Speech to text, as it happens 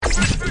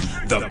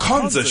The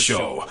Konza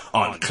Show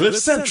on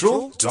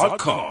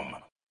CliffCentral.com.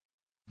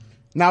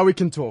 Now we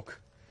can talk.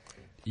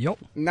 Yup.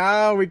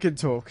 Now we can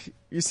talk.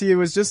 You see, it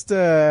was just,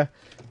 Rory's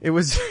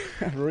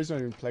not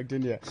even plugged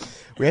in yet.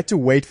 We had to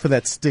wait for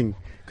that sting.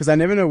 Because I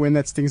never know when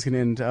that sting's going to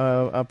end.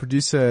 Our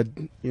producer,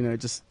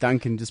 just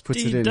Duncan just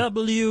puts it in.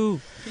 DW.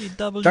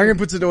 Duncan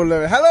puts it all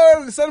over.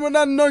 Hello,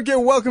 Sanwanan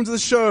Nonke. Welcome to the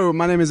show.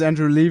 My name is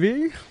Andrew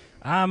Levy.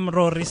 I'm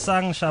Rory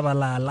Sang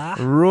Shabalala.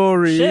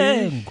 Rory.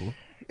 Shengu.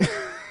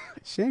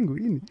 Shengu,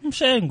 ini.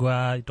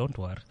 Shengu, don't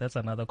worry. That's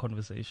another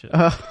conversation.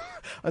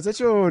 Is that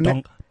your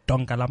name?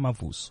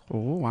 Donkalamavus. Oh,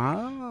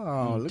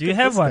 wow. Look Do you at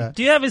have this one? guy.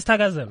 Do you have his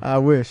tagazem? I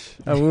wish.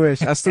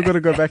 I still got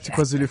to go back to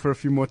KwaZulu for a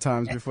few more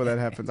times before that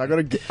happens. I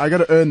got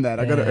to earn that.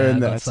 I got to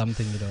earn that. That's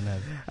something you don't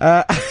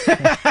have.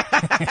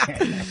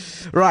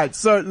 Right.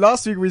 So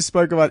last week we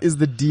spoke about is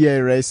the DA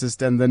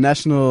racist, and the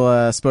national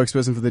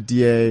spokesperson for the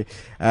DA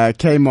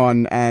came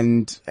on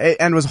and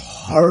was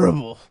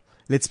horrible.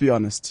 Let's be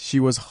honest. She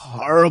was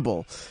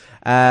horrible.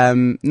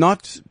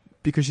 Not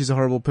because she's a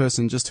horrible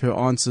person, just her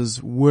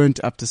answers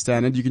weren't up to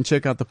standard. You can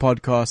check out the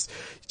podcast.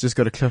 You just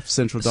go to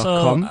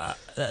cliffcentral.com.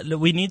 So,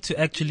 we need to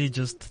actually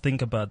just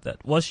think about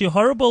that. Was she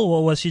horrible,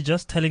 or was she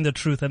just telling the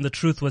truth, and the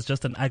truth was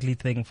just an ugly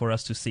thing for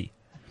us to see?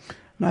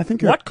 No, I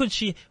think What could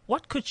she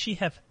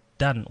have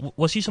done?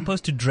 Was she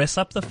supposed to dress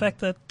up the fact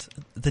that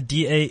the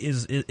DA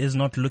is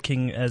not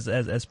looking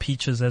as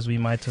peaches as we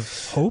might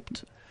have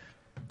hoped?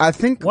 I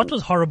think What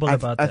was horrible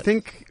about that? I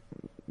think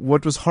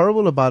what was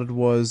horrible about it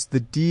was the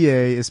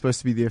DA is supposed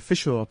to be the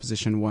official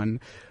opposition one,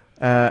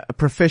 a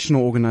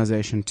professional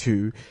organization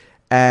too,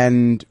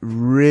 and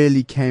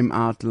really came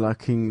out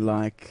looking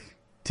like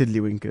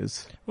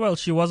tiddlywinkers. Well,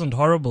 she wasn't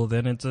horrible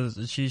then.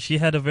 She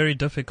had a very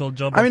difficult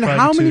job. I mean,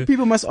 how many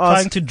people must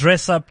ask? trying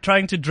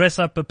to dress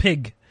up a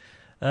pig?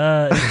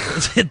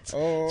 It's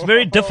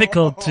very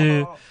difficult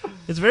to.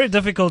 It's very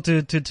difficult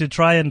to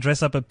try and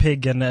dress up a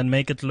pig and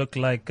make it look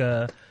like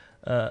a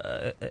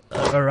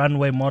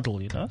runway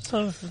model,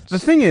 So The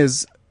thing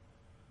is,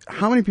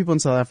 how many people in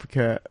South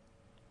Africa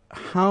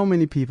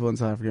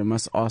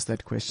must ask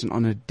that question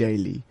on a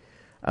daily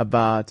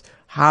about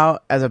how,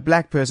 as a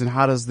black person,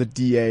 how does the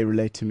DA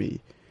relate to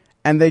me?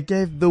 And they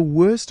gave the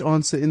worst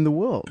answer in the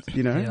world,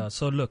 Yeah.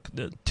 So look,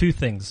 two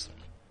things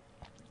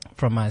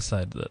from my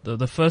side.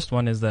 The first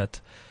one is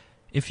that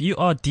if you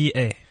are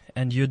DA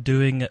and you're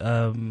doing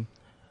a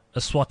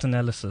SWOT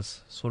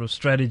analysis sort of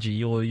strategy,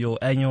 your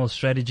annual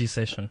strategy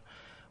session,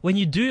 when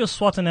you do your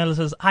SWOT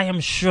analysis, I am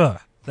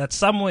sure that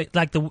somewhere,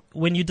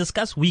 when you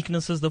discuss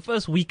weaknesses, the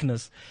first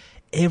weakness,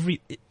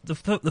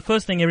 the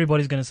first thing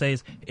everybody's going to say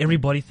is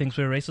everybody thinks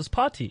we're a racist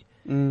party.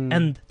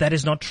 And that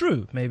is not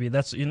true. Maybe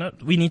that's,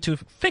 we need to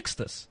fix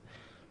this.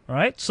 All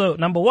right. So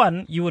number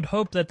one, you would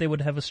hope that they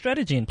would have a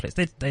strategy in place.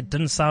 They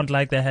didn't sound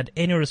like they had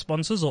any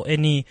responses or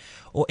any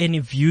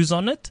views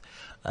on it.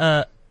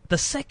 The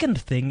second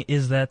thing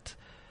is that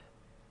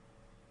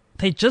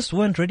they just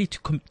weren't ready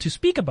to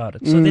speak about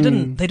it. So they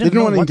didn't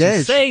know what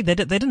to say. They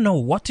didn't know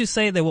what to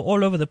say. They were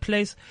all over the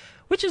place,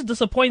 which is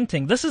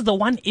disappointing. This is the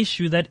one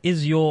issue that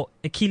is your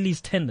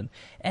Achilles tendon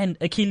and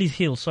Achilles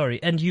heel,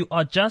 and you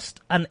are just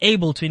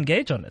unable to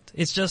engage on it.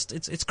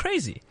 It's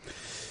crazy.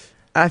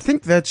 I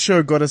think that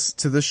show got us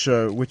to this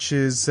show, which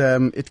is,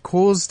 it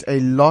caused a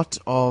lot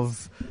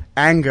of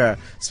anger,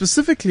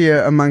 specifically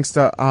amongst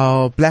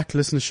our black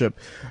listenership,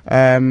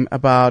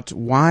 about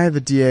why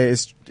the DA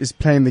is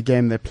playing the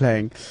game they're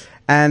playing.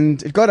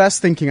 And it got us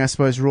thinking, I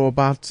suppose, Raw,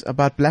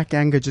 about black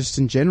anger just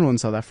in general in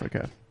South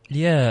Africa.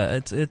 Yeah,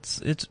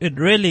 it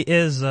really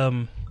is,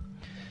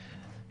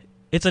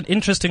 it's an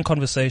interesting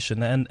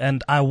conversation,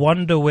 and I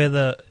wonder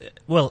whether,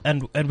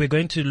 and we're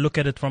going to look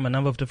at it from a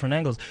number of different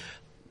angles.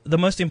 The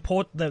most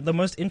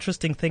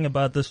interesting thing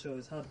about this show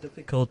is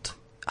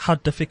how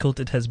difficult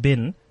it has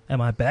been.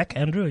 Am I back,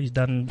 Andrew? Are you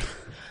done?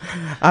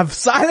 I've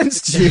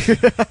silenced you.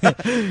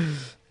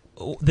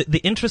 The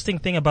interesting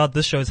thing about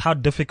this show is how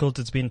difficult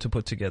it's been to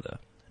put together.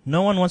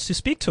 No one wants to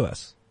speak to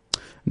us.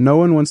 No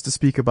one wants to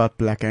speak about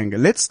black anger.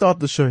 Let's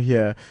start the show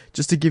here,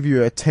 just to give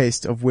you a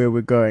taste of where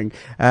we're going.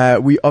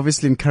 We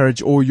obviously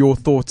encourage all your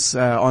thoughts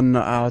on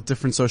our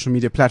different social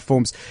media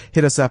platforms.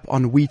 Hit us up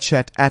on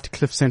WeChat at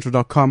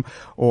cliffcentral.com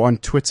or on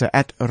Twitter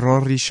at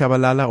Rory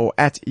Shabalala or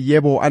at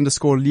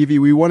Yebo_Levy.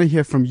 We want to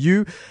hear from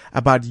you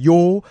about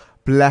your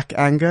black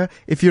anger.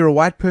 If you're a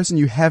white person,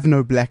 you have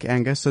no black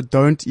anger, so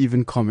don't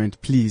even comment.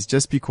 Please,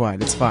 just be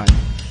quiet. It's fine.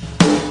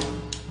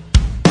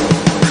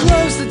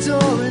 Close the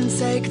door and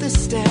take the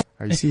step.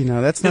 Oh, you see, now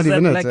that's not Is that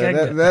even black it.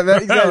 anger?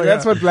 Exactly,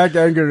 that's what black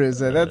anger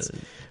is.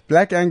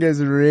 Black anger is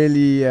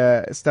really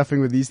stuffing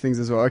with these things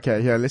as well.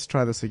 Okay, here, let's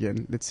try this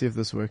again. Let's see if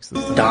this works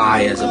this time.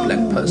 Die as a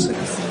black person.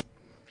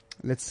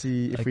 Let's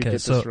see if we get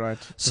this right.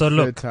 So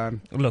third time.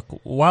 look,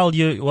 while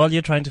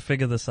you're trying to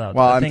figure this out,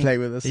 While I'm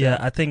playing with this, yeah,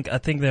 I think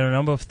there are a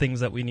number of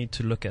things that we need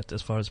to look at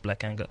as far as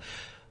black anger.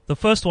 The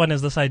first one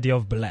is this idea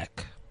of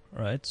black,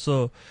 right?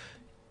 So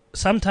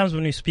sometimes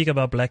when we speak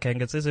about black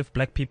anger, it's as if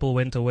black people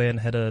went away and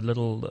had a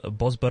little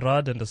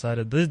bosbarad and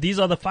decided these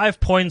are the 5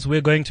 points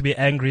we're going to be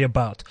angry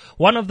about.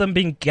 One of them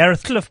being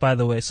Gareth Cliff, by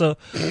the way. So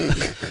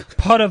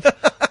part of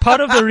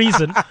the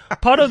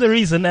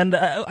reason, and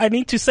I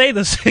need to say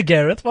this,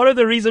 Gareth, part of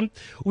the reason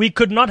we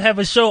could not have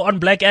a show on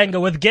black anger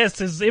with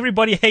guests is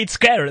everybody hates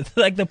Gareth.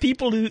 Like the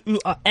people who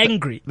are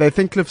angry. They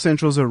think Cliff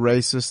Central's a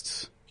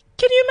racist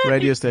Can you imagine?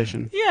 radio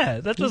station.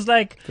 Yeah, that was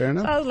like, Fair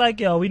enough. I was like,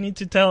 yeah, we need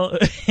to tell,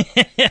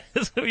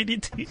 so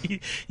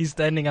he's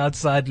standing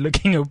outside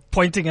looking,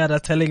 pointing at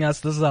us, telling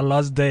us this is our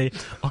last day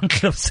on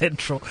Cliff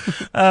Central.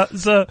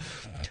 So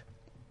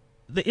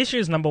the issue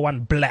is, number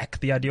one, black,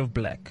 the idea of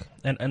black,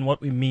 and what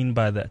we mean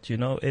by that. You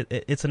know,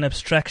 it's an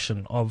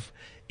abstraction of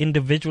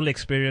individual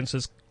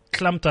experiences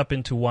clumped up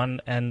into one,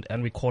 and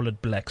we call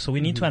it black. So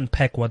we need to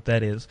unpack what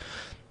that is.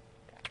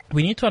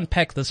 We need to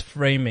unpack this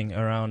framing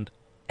around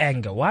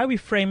anger. Why are we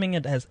framing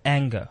it as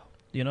anger?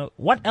 You know,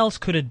 what else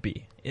could it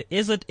be?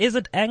 Is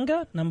it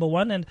anger, number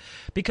one? And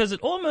because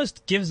it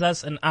almost gives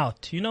us an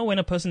out. You know, when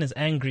a person is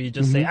angry, you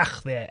just say,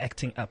 they're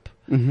acting up.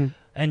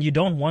 And you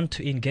don't want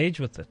to engage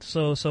with it.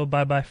 So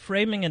by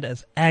framing it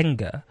as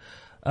anger,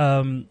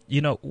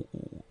 you know,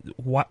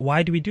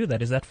 why do we do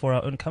that? Is that for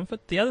our own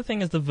comfort? The other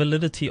thing is the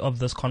validity of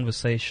this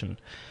conversation.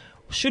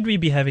 Should we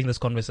be having this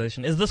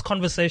conversation? Is this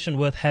conversation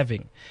worth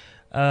having?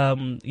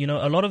 You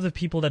know, a lot of the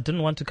people that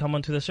didn't want to come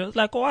onto the show,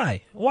 like,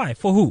 why? Why?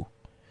 For who?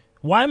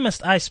 Why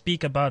must I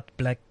speak about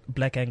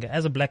black anger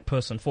as a black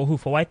person? For who?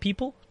 For white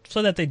people?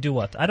 So that they do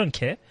what? I don't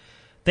care.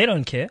 They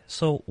don't care.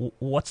 So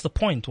what's the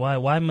point?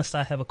 Why must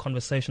I have a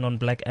conversation on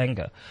black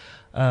anger?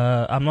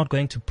 I'm not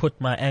going to put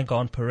my anger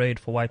on parade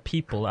for white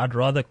people. I'd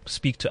rather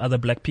speak to other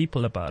black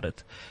people about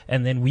it,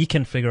 and then we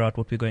can figure out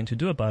what we're going to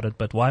do about it.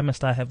 But why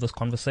must I have this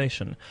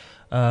conversation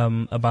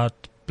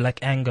about black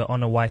anger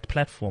on a white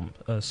platform,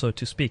 so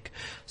to speak?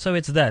 So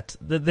it's that.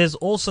 There's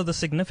also the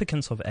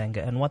significance of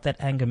anger and what that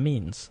anger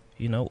means.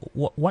 You know,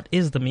 what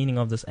is the meaning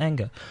of this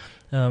anger?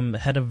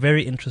 Had a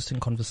very interesting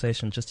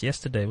conversation just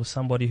yesterday with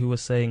somebody who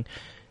was saying,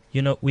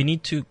 you know, we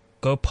need to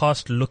go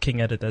past looking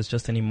at it as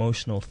just an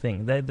emotional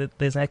thing.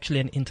 There's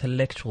actually an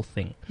intellectual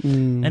thing.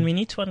 And we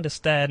need to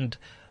understand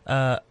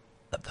the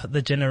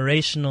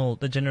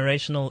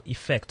generational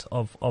effect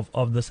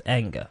of this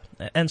anger.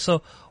 And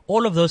so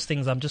all of those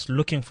things I'm just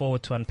looking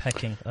forward to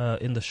unpacking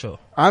in the show.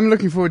 I'm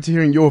looking forward to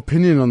hearing your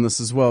opinion on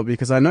this as well,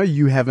 because I know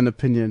you have an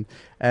opinion,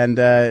 and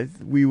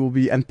we will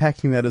be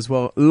unpacking that as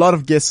well. A lot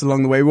of guests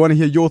along the way. We want to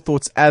hear your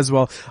thoughts as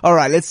well. All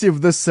right, let's see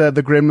if this the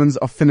Gremlins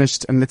are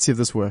finished, and let's see if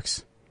this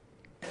works.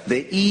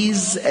 There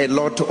is a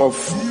lot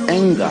of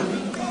anger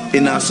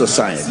in our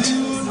society.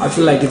 I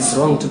feel like it's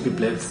wrong to be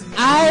black.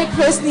 I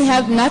personally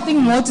have nothing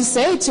more to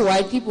say to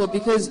white people,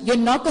 because you're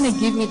not going to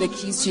give me the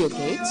keys to your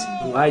gate.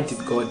 Why did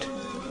God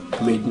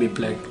make me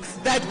black?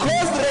 That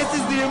caused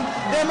racism,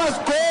 they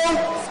must go.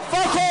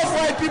 Fuck off,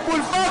 white people,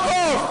 fuck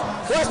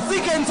off. We're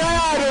sick and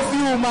tired of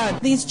you, man.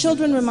 These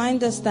children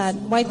remind us that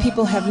white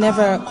people have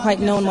never quite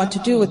known what to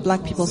do with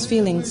black people's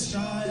feelings.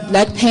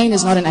 Black pain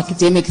is not an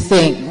academic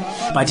thing.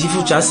 But if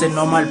you're just a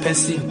normal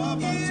person,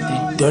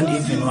 they don't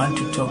even want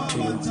to talk to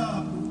you.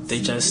 They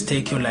just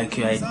take you like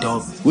you're a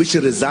dog. Which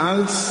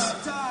results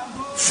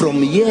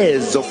from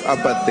years of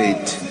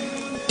apartheid,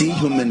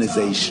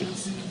 dehumanization.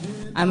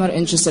 I'm not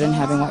interested in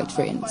having white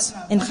friends.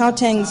 In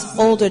Gauteng's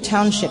older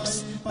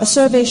townships, a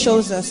survey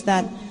shows us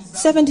that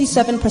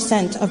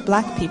 77% of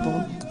black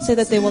people say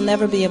that they will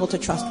never be able to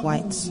trust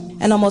whites.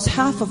 And almost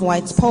half of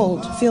whites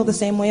polled feel the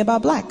same way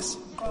about blacks.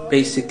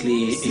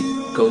 Basically,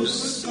 it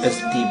goes as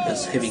deep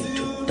as having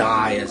to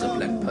die as a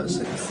black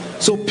person.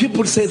 So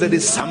people say that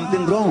there's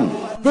something wrong.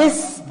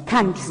 This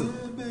country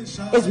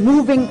is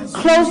moving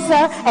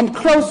closer and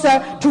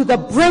closer to the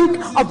brink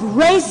of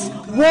race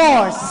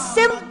war,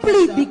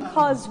 simply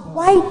because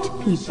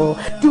white people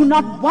do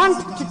not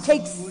want to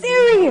take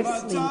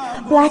seriously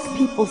black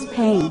people's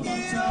pain.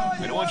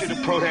 I don't want you to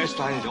protest.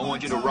 I don't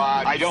want you to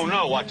riot. I don't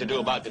know what to do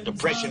about the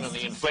depression and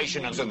the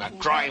inflation and the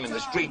crime in the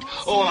street.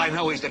 All I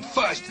know is that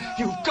first,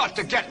 you've got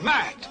to get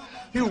mad.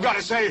 You've got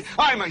to say,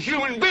 I'm a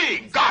human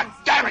being. God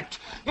damn it.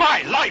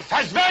 My life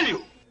has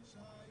value.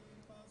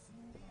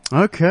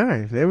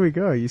 Okay, there we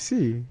go. You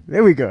see,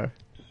 there we go.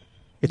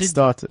 It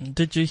started.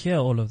 Did you hear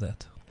all of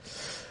that?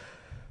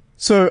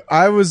 So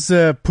I was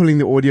pulling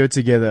the audio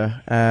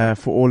together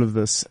for all of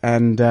this,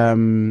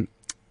 and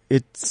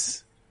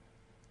it's.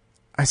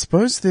 I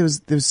suppose there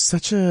was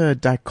such a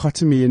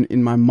dichotomy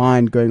in my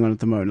mind going on at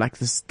the moment, like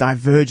this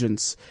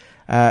divergence.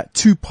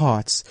 Two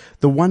parts.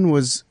 The one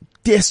was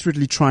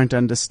desperately trying to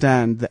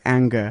understand the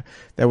anger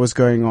that was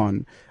going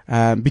on,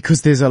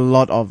 because there's a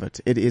lot of it.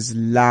 It is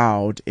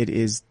loud. It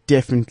is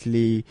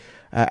definitely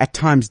at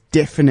times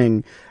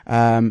deafening,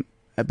 but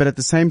at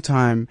the same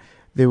time,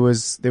 there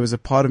was a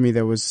part of me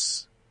that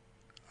was,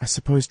 I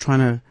suppose, trying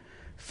to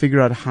figure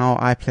out how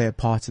I play a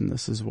part in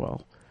this as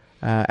well,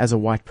 as a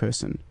white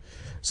person.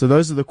 So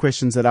those are the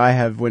questions that I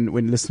have when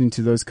listening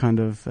to those kind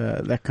of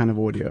that kind of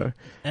audio.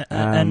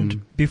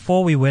 And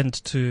before we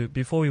went to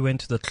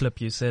the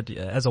clip, you said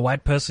as a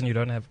white person you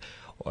don't have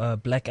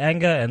black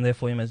anger, and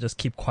therefore you must just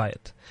keep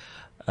quiet.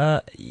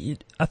 I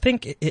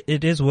think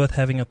it is worth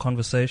having a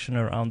conversation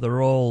around the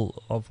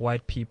role of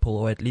white people,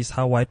 or at least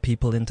how white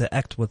people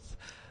interact with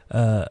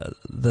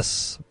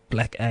this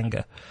black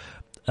anger,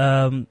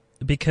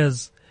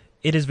 because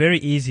it is very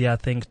easy, I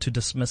think, to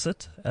dismiss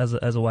it as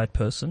a white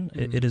person.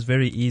 It is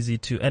very easy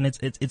to, and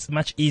it's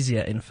much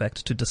easier, in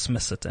fact, to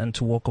dismiss it and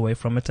to walk away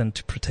from it and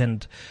to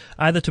pretend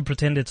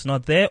it's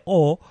not there,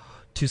 or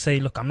to say,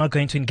 look, I'm not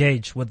going to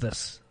engage with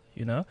this,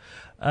 you know.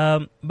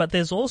 But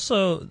there's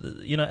also,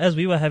 you know, as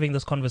we were having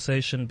this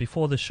conversation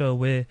before the show,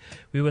 where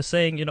we were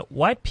saying, you know,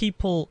 white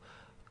people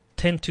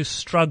tend to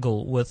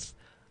struggle with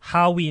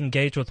how we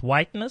engage with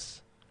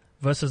whiteness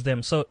versus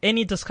them. So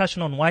any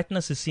discussion on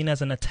whiteness is seen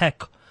as an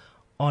attack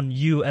on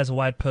you as a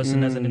white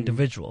person, as an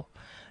individual.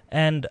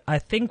 And I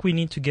think we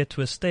need to get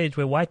to a stage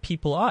where white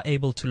people are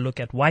able to look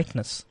at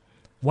whiteness,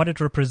 what it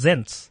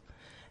represents,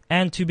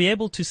 and to be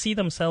able to see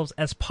themselves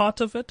as part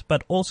of it,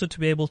 but also to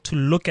be able to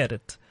look at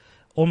it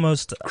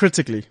almost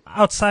critically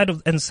outside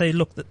of, and say,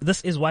 look, this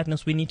is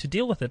whiteness, we need to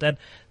deal with it. And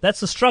that's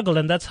the struggle,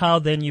 and that's how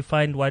then you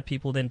find white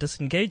people then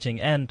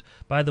disengaging. And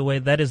by the way,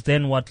 that is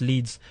then what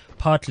leads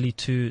partly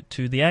to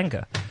the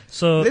anger.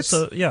 So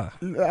yeah,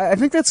 I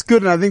think that's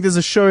good, and I think there's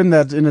a show in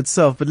that in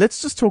itself. But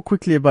let's just talk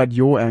quickly about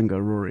your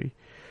anger, Rory.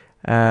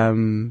 I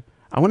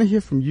want to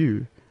hear from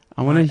you.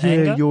 I want to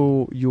hear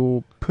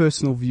your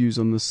personal views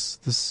on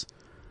this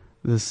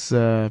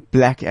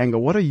black anger.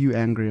 What are you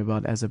angry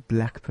about as a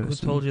black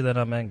person? Who told you that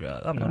I'm angry?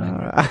 I'm not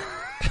angry.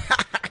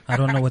 I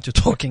don't know what you're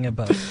talking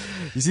about.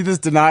 You see this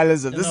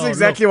denialism. This is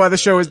exactly why the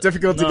show is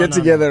difficult to get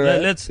together.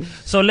 Right?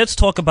 Let's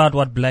talk about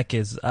what black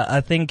is.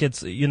 I think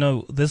it's, you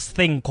know, this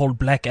thing called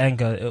black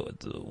anger.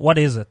 What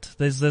is it?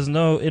 There's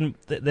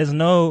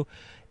no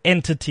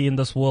entity in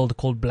this world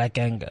called black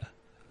anger.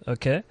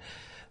 Okay,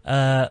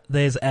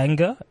 there's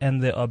anger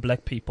and there are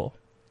black people,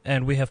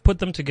 and we have put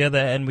them together,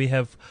 and we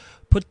have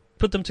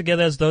put them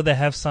together as though they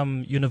have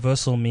some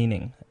universal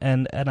meaning,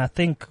 and I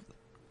think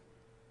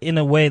in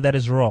a way that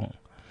is wrong.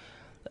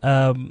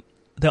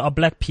 There are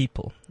black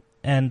people,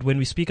 and when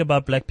we speak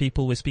about black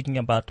people, we're speaking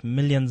about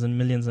millions and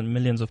millions and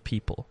millions of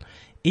people,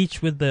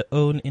 each with their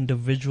own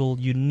individual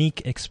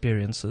unique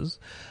experiences.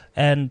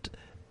 And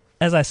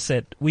as I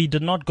said, we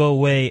did not go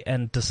away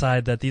and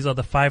decide that these are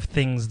the 5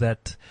 things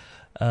that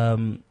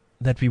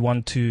we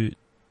want to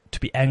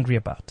be angry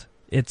about.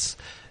 It's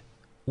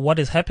what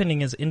is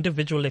happening is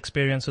individual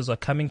experiences are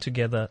coming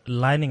together,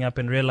 lining up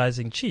and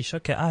realizing, sheesh,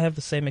 okay, I have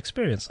the same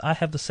experience. I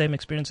have the same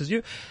experience as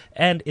you.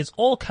 And it's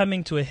all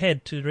coming to a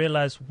head to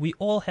realize we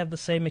all have the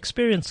same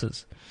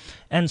experiences.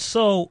 And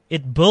so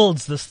it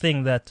builds this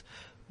thing that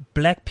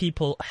black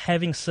people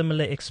having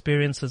similar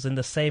experiences in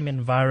the same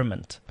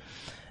environment.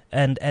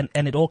 And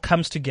it all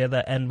comes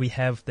together, and we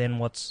have then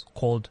what's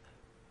called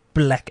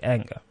black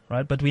anger,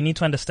 right? But we need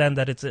to understand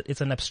that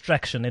it's an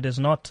abstraction. It is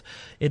not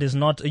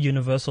a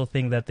universal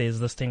thing, that there's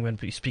this thing when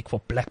we speak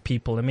for black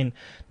people. I mean,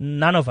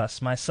 none of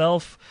us,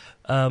 myself,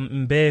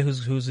 Mbe,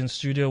 who's in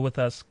studio with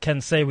us,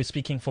 can say we're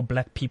speaking for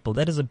black people.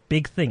 That is a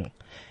big thing.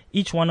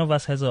 Each one of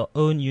us has our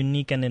own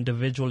unique and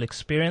individual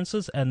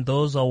experiences, and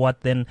those are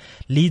what then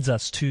leads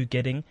us to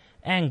getting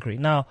angry.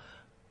 Now,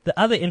 the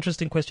other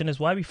interesting question is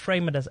why we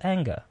frame it as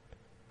anger.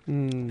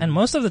 And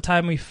most of the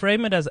time we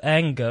frame it as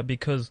anger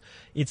because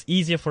it's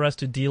easier for us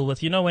to deal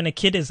with. You know, when a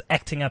kid is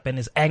acting up and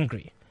is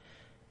angry,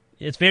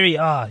 it's very,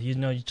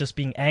 you're just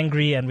being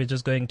angry and we're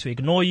just going to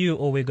ignore you,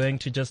 or we're going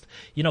to just,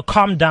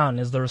 calm down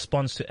is the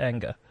response to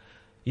anger.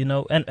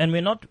 And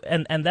we're not,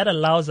 and that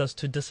allows us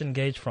to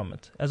disengage from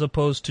it as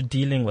opposed to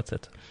dealing with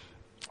it.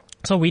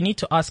 So we need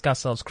to ask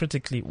ourselves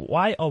critically,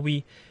 why are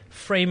we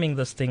framing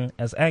this thing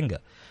as anger?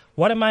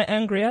 What am I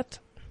angry at?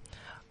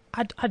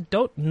 I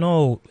don't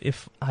know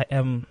if I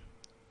am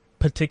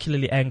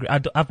particularly angry.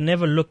 I've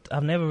never looked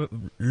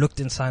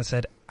inside and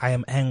said I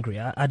am angry.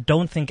 I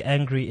don't think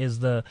angry is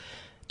do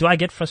I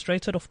get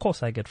frustrated? Of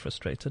course I get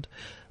frustrated.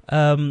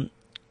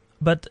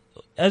 But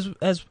as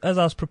I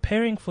was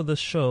preparing for this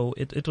show,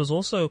 it was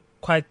also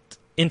quite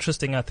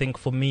interesting, I think,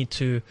 for me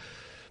to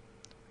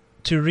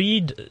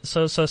read.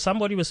 So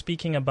somebody was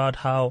speaking about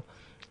how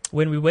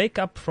when we wake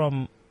up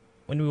from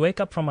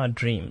our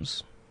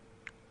dreams,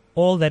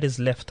 all that is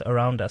left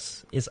around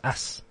us is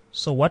us.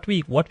 So what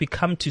we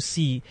come to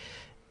see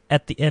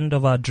at the end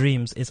of our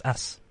dreams is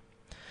us.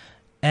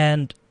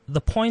 And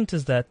the point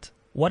is that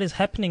what is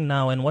happening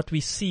now and what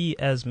we see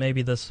as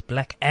maybe this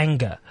black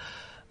anger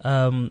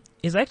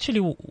is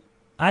actually,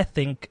 I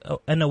think,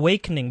 an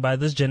awakening by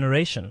this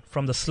generation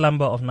from the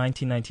slumber of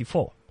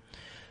 1994.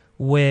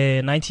 Where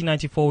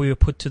 1994 we were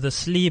put to the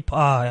sleep,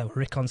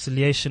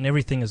 reconciliation,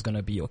 everything is going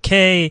to be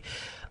okay.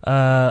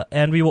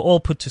 And we were all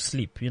put to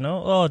sleep,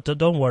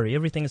 don't worry,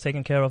 everything is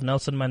taken care of.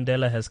 Nelson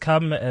Mandela has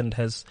come and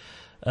has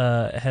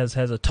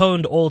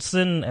atoned all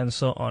sin and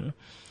so on.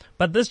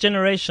 But this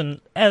generation,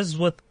 as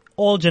with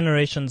all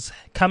generations,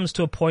 comes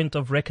to a point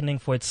of reckoning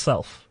for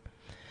itself.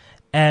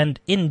 And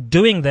in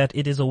doing that,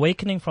 it is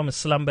awakening from a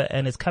slumber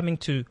and is coming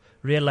to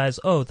realize,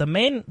 the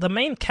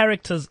main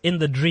characters in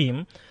the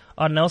dream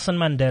are Nelson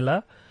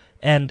Mandela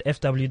and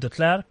F.W. de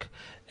Klerk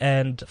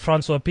and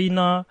Francois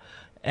Pienaar,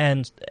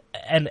 and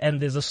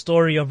there's a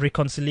story of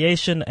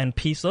reconciliation and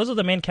peace. Those are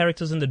the main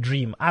characters in the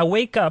dream. I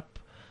wake up,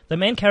 the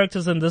main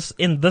characters in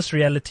this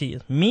reality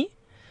is me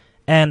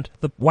and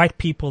the white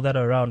people that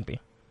are around me.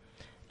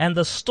 And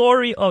the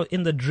story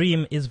in the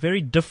dream is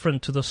very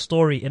different to the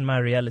story in my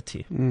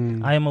reality.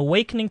 I am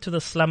awakening to the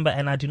slumber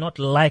and I do not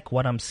like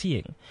what I'm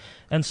seeing.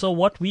 And so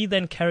what we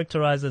then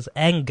characterize as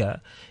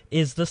anger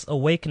is this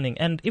awakening.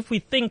 And if we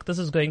think this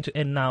is going to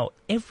end now,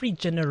 every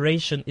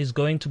generation is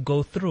going to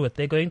go through it.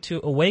 They're going to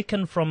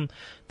awaken from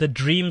the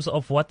dreams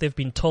of what they've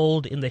been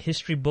told in the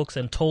history books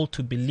and told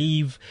to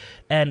believe.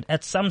 And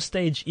at some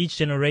stage, each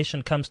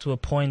generation comes to a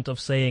point of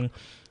saying,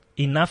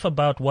 enough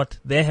about what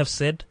they have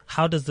said.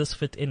 How does this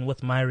fit in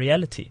with my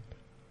reality?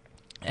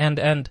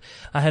 And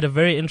I had a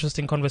very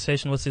interesting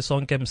conversation with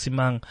Sisonke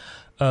Msimang,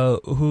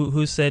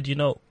 who said,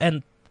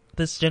 and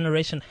this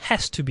generation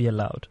has to be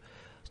allowed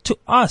to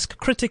ask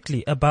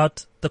critically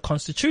about the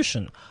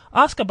Constitution,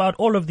 ask about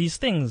all of these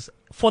things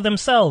for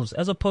themselves,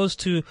 as opposed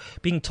to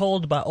being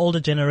told by older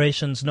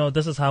generations, no,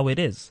 this is how it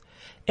is.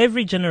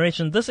 Every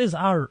generation, this is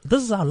our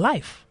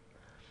life.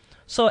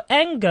 So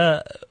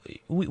anger,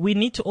 we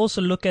need to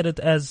also look at it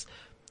as,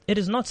 it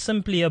is not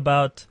simply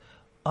about,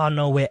 oh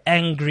no, we're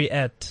angry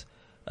at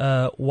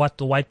what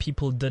the white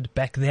people did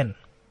back then.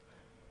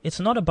 It's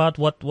not about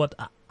what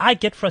I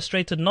get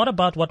frustrated, not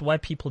about what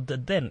white people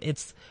did then.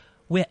 It's,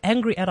 we're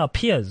angry at our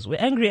peers. We're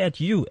angry at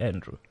you,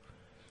 Andrew.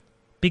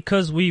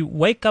 Because we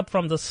wake up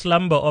from the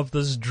slumber of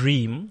this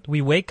dream.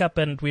 We wake up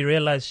and we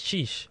realize,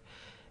 sheesh,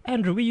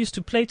 Andrew, we used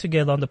to play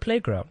together on the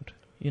playground.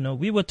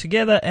 We were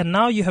together, and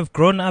now you have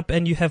grown up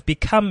and you have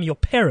become your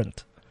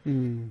parent.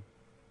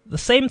 The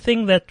same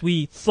thing that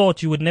we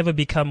thought you would never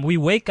become. We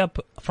wake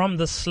up from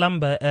the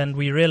slumber and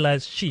we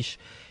realize, sheesh,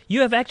 you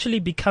have actually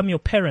become your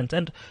parent.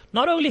 And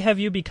not only have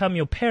you become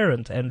your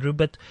parent, Andrew,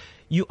 but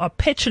you are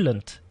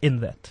petulant in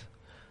that.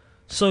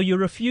 So you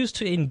refuse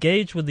to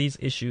engage with these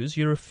issues.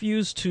 You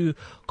refuse to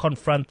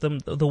confront them.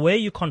 The way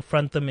you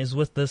confront them is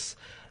with this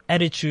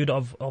attitude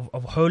of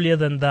holier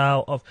than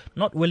thou, of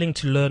not willing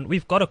to learn.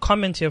 We've got a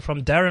comment here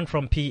from Darren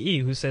from PE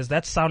who says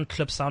that sound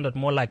clip sounded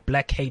more like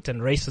black hate and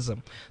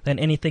racism than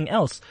anything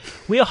else.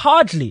 We've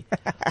hardly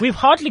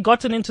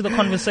gotten into the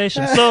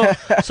conversation.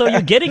 So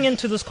you're getting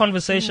into this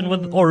conversation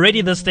with already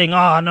this thing,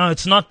 oh no,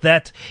 it's not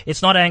that,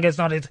 it's not anger,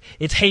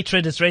 it's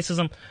hatred, it's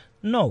racism.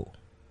 No.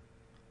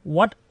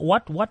 What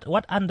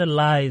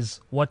underlies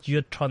what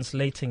you're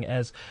translating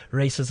as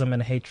racism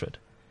and hatred?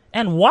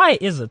 And why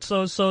is it?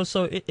 So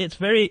it's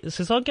very,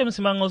 Sisonke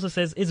Msimang also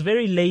says it's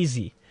very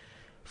lazy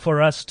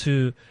for us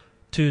to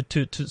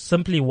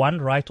simply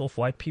write off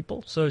white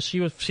people. So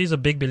she's a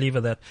big believer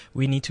that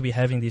we need to be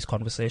having these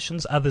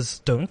conversations. Others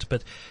don't,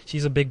 but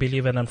she's a big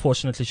believer, and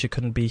unfortunately she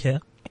couldn't be here.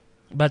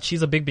 But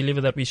she's a big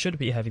believer that we should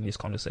be having these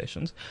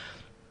conversations.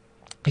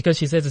 Because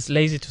she says it's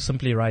lazy to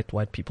simply write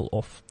white people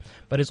off.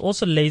 But it's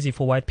also lazy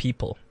for white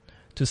people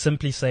to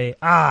simply say,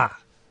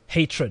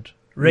 hatred,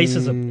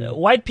 racism.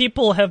 White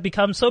people have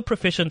become so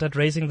proficient at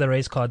raising the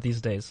race card these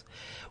days.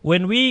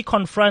 When we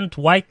confront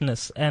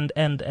whiteness and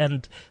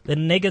the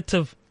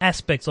negative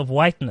aspects of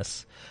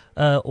whiteness,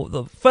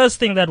 the first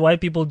thing that white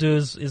people do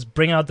is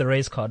bring out the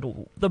race card.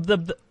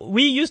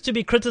 We used to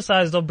be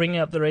criticized of bringing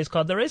up the race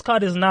card. The race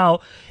card is now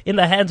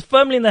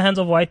firmly in the hands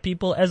of white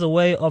people as a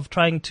way of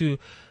trying to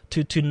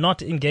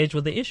not engage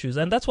with the issues.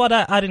 And that's what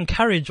I'd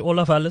encourage all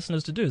of our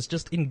listeners to do, is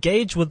just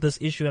engage with this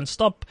issue and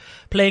stop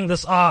playing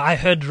this, I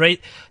heard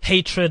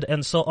hatred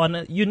and so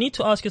on. You need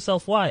to ask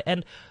yourself why.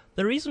 And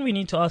the reason we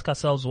need to ask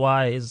ourselves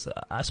why is,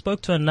 I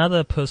spoke to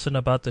another person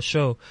about the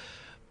show,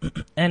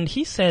 and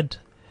he said,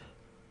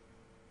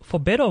 for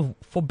better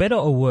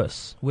or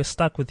worse, we're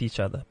stuck with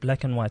each other,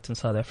 black and white in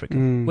South Africa.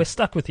 We're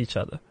stuck with each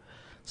other.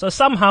 So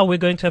somehow we're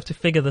going to have to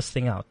figure this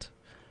thing out.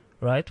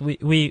 Right?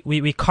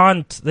 We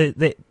can't,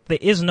 there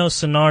is no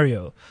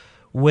scenario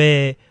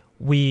where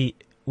we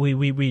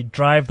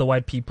drive the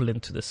white people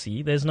into the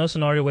sea. There's no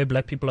scenario where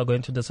black people are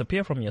going to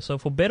disappear from here. So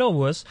for better or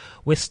worse,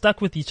 we're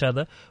stuck with each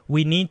other.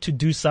 We need to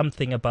do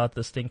something about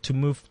this thing to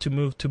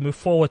move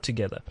forward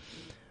together.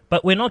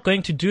 But we're not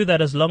going to do that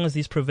as long as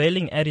these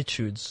prevailing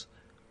attitudes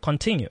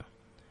continue.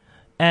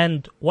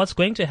 And what's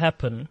going to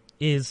happen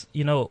is,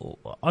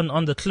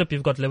 on the clip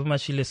you've got Lebo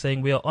Mashile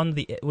saying we're on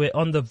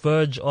the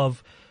verge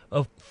of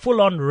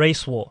full-on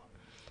race war.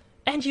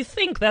 And you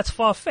think that's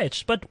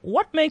far-fetched, but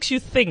what makes you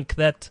think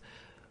that,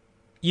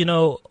 in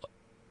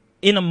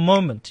a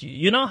moment,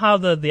 how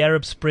the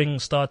Arab Spring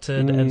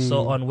started and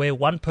so on, where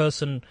one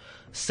person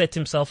set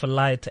himself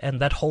alight and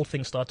that whole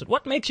thing started.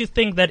 What makes you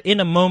think that in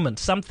a moment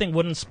something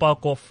wouldn't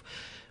spark off?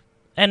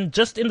 And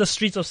just in the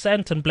streets of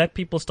Sandton, black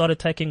people started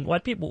attacking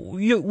white people.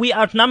 We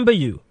outnumber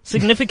you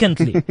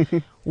significantly.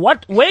 Where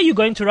are you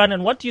going to run,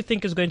 and what do you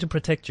think is going to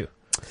protect you?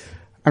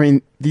 I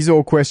mean, these are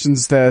all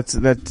questions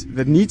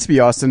that need to be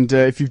asked. And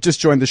if you've just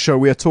joined the show,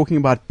 we are talking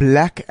about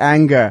black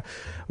anger.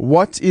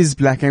 What is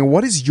black anger?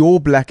 What is your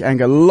black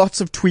anger? Lots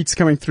of tweets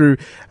coming through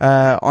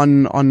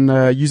on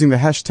using the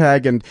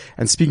hashtag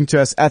and speaking to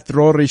us at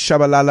Rory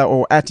Shabalala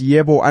or at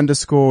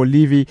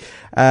Yebo_Levy.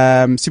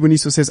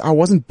 Siboniso says, I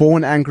wasn't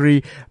born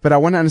angry, but I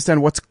want to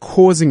understand what's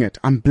causing it.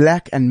 I'm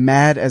black and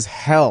mad as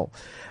hell.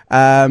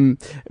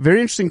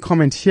 Very interesting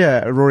comment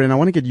here, Rory, and I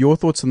want to get your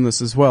thoughts on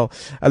this as well.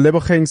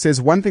 Lebocheng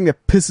says, one thing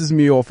that pisses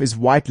me off is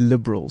white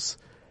liberals.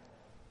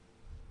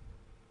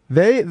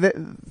 They're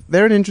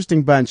an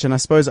interesting bunch, and I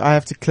suppose I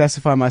have to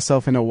classify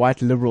myself in a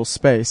white liberal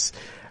space,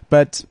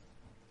 but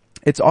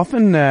it's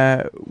often,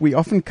 we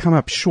often come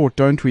up short,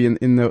 don't we,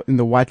 in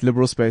the white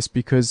liberal space,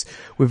 because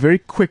we're very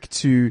quick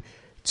to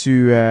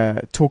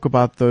talk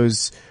about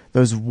those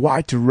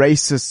white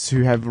racists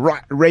who have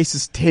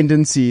racist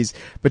tendencies,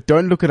 but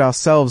don't look at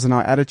ourselves and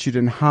our attitude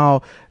and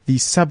how the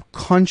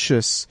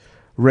subconscious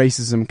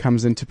racism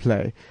comes into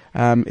play.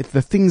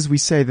 The things we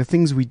say, the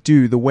things we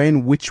do, the way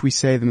in which we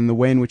say them and the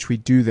way in which we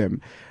do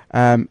them,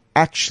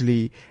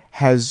 actually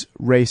has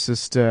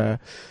racist,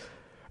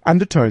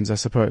 undertones, I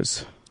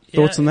suppose.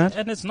 Thoughts on that?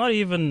 And it's not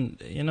even,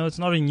 it's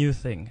not a new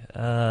thing.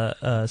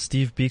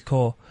 Steve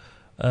Biko,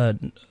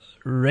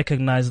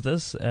 recognized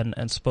this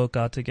and spoke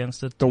out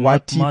against it. The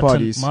white tea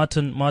parties.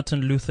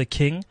 Martin Luther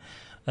King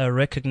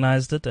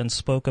recognized it and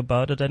spoke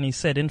about it, and he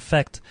said, in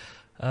fact,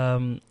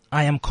 I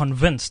am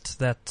convinced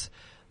that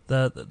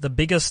the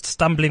biggest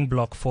stumbling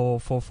block for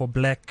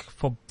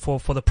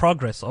the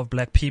progress of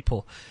black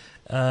people,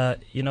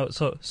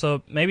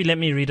 so maybe let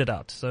me read it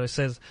out. So it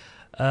says,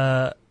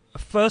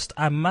 first,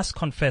 I must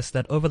confess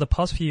that over the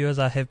past few years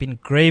I have been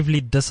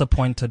gravely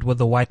disappointed with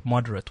the white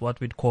moderate,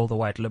 what we'd call the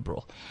white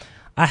liberal.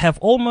 I have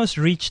almost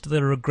reached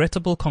the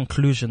regrettable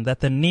conclusion that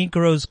the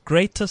Negro's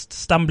greatest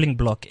stumbling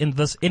block in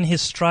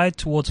his stride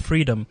towards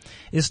freedom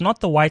is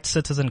not the white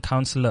citizen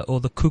councillor or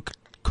the Ku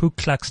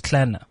Klux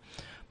Klaner,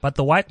 but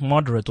the white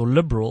moderate or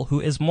liberal who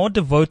is more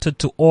devoted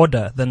to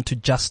order than to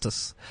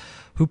justice,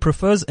 who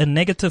prefers a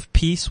negative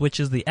peace, which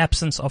is the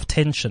absence of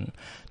tension,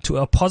 to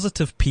a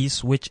positive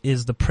peace, which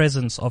is the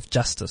presence of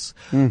justice,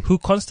 who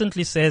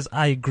constantly says,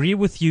 I agree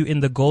with you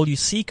in the goal you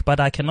seek, but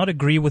I cannot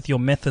agree with your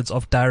methods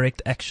of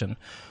direct action,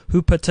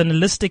 who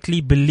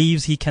paternalistically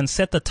believes he can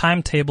set the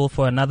timetable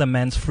for another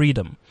man's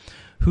freedom,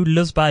 who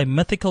lives by a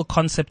mythical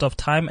concept of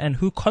time, and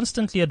who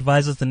constantly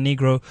advises the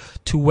Negro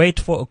to wait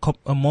for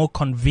a more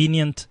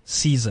convenient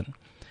season.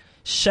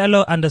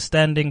 Shallow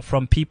understanding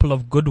from people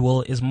of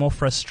goodwill is more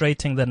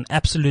frustrating than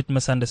absolute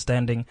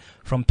misunderstanding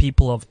from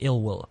people of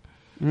ill will.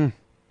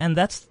 And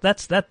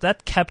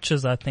that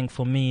captures, I think,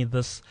 for me,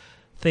 this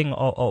thing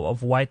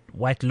of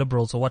white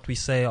liberals, or what we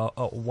say are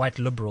white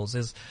liberals,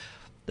 is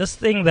this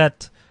thing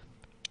that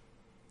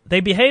they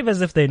behave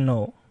as if they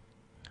know,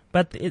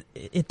 but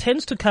it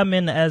tends to come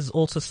in as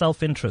also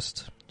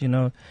self-interest,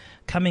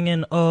 coming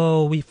in,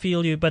 oh, we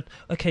feel you, but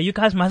okay, you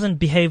guys mustn't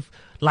behave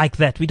like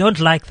that. We don't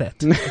like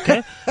that,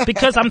 okay?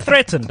 Because I'm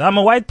threatened. I'm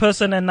a white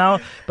person and now,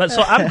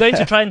 so I'm going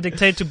to try and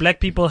dictate to black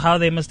people how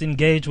they must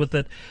engage with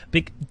it,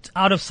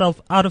 out of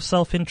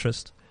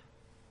self-interest.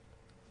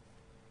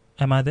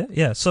 Am I there?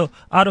 Yeah. So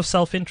out of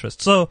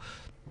self-interest. So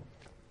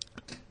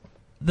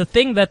the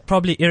thing that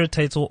probably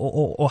irritates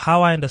or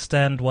how I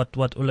understand what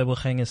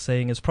Ulebocheng is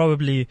saying is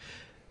probably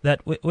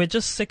that we're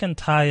just sick and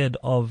tired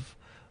of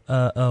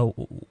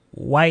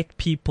white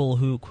people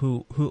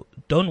who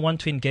don't want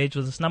to engage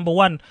with this. Number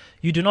one,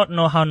 you do not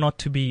know how not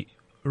to be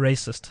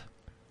racist.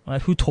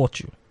 Right? Who taught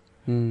you?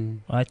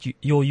 Right?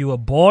 You were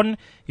born,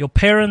 your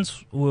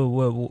parents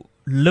were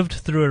lived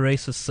through a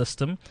racist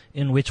system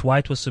in which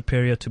white was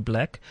superior to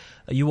black.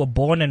 You were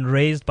born and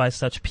raised by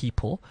such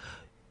people.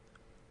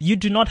 You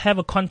do not have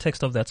a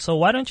context of that. So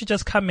why don't you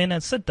just come in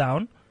and sit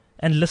down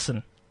and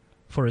listen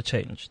for a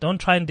change? Don't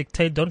try and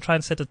dictate. Don't try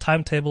and set a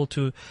timetable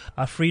to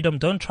our freedom.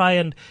 Don't try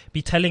and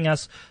be telling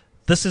us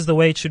this is the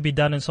way it should be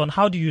done and so on.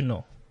 How do you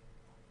know?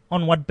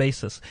 On what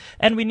basis?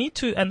 And we need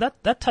to, and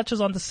that touches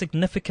on the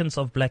significance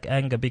of black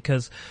anger,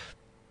 because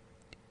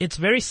it's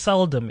very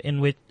seldom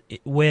in which,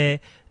 where,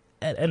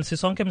 and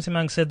Sisonke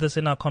Msimang said this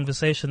in our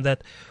conversation,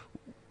 that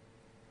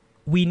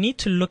we need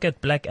to look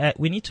at black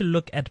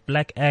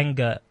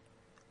anger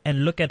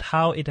and look at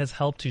how it has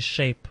helped to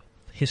shape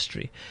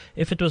history.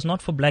 If it was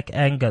not for black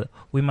anger,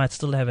 we might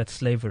still have had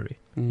slavery.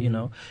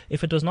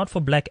 If it was not for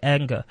black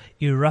anger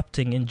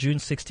erupting in June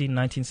 16,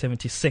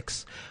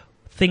 1976,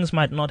 things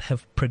might not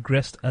have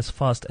progressed as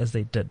fast as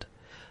they did.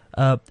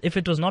 If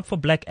it was not for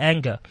black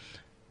anger,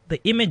 the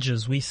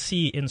images we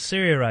see in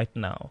Syria right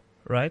now,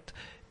 right?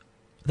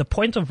 The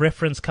point of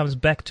reference comes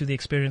back to the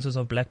experiences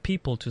of black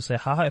people to say,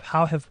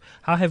 how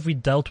have we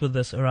dealt with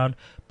this around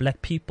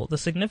black people? The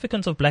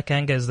significance of black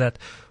anger is that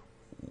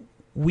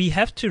we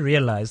have to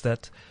realize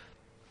that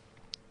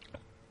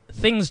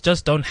things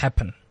just don't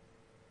happen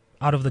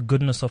out of the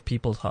goodness of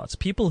people's hearts.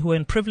 People who are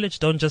in privilege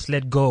don't just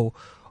let go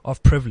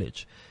of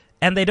privilege.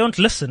 And they don't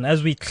listen,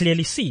 as we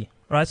clearly see,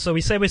 right? So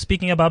we say we're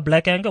speaking about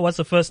black anger. What's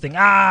the first thing?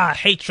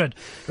 Hatred,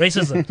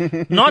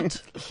 racism.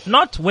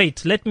 Not,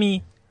 wait, let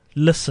me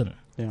listen.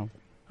 Yeah.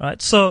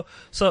 Right. So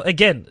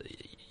again,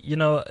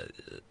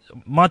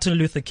 Martin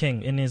Luther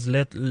King, in his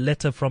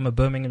letter from a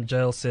Birmingham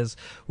jail, says,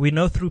 "We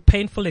know through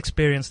painful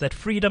experience that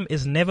freedom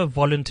is never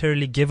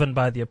voluntarily given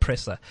by the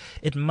oppressor.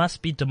 It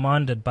must be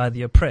demanded by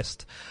the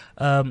oppressed."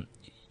 And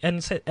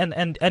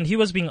he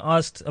was being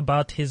asked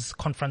about his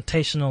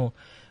confrontational,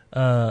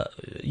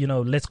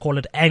 let's call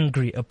it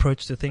angry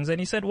approach to things. And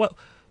he said, well,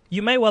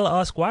 you may well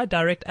ask, why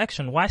direct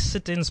action? Why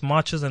sit-ins,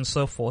 marches, and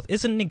so forth?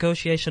 Isn't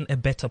negotiation a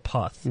better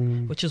path?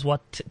 Which is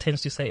what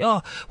tends to say,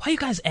 why are you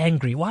guys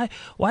angry? Why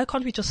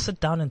can't we just sit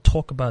down and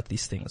talk about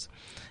these things?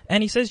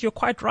 And he says, you're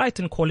quite right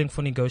in calling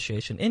for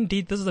negotiation.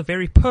 Indeed, this is the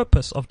very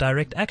purpose of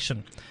direct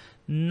action.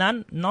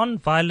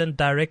 Non-violent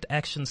direct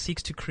action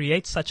seeks to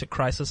create such a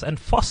crisis and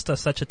foster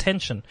such a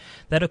tension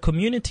that a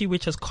community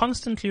which has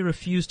constantly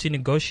refused to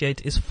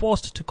negotiate is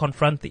forced to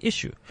confront the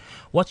issue.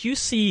 What you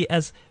see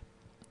as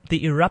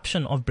the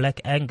eruption of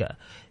black anger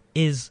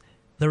is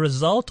the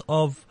result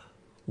of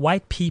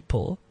white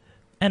people,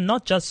 and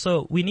not just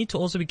so. We need to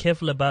also be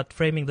careful about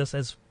framing this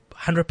as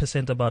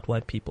 100% about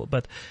white people,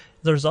 but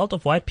the result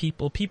of white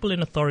people, people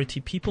in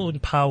authority, people in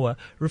power,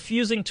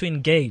 refusing to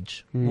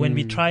engage when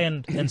we try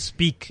and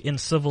speak in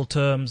civil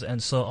terms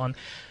and so on,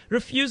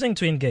 refusing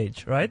to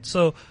engage, right?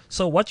 So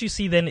what you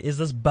see then is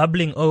this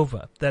bubbling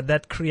over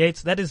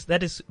that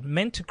is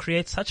meant to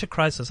create such a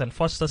crisis and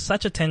foster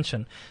such a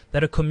tension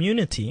that a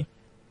community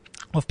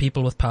of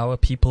people with power,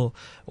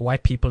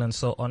 white people and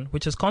so on,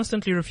 which has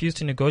constantly refused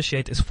to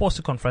negotiate, is forced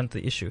to confront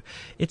the issue.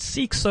 It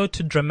seeks so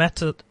to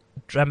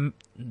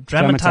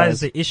dramatize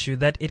the issue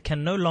that it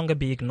can no longer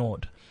be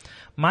ignored.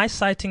 My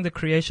citing the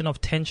creation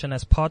of tension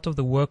as part of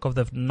the work of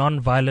the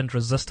non-violent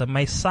resistor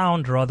may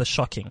sound rather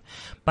shocking,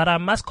 but I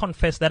must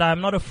confess that I am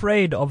not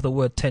afraid of the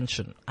word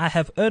tension. I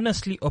have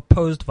earnestly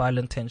opposed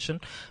violent tension,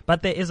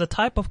 but there is a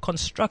type of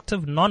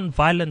constructive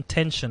non-violent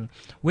tension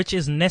which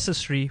is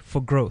necessary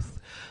for growth.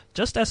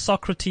 Just as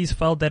Socrates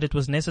felt that it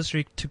was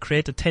necessary to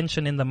create a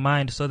tension in the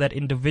mind so that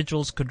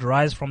individuals could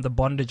rise from the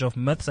bondage of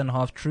myths and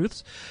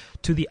half-truths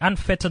to the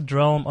unfettered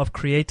realm of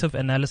creative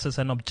analysis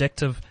and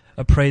objective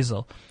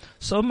appraisal,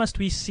 so must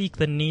we seek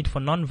the need for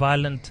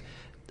non-violent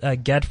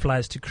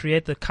gadflies to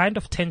create the kind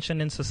of tension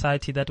in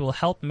society that will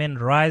help men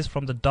rise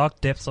from the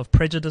dark depths of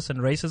prejudice and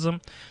racism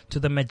to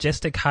the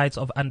majestic heights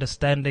of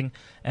understanding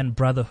and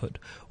brotherhood.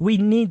 We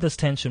need this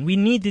tension. We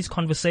need these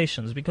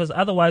conversations, because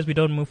otherwise we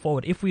don't move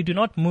forward. If we do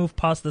not move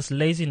past this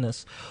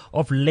laziness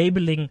of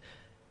labeling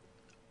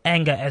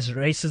anger as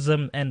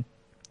racism and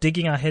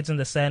digging our heads in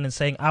the sand and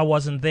saying, I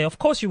wasn't there. Of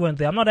course you weren't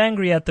there. I'm not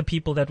angry at the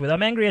people that were there.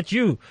 I'm angry at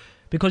you.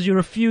 Because you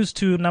refuse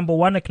to, number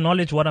one,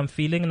 acknowledge what I'm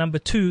feeling. Number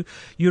two,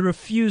 you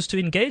refuse to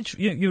engage.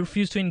 You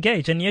refuse to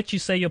engage. And yet you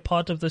say you're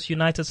part of this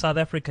united South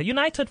Africa.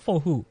 United for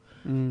who?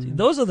 See,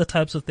 those are the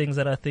types of things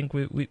that I think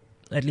we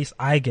at least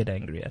I get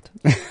angry at.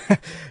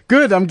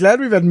 Good. I'm glad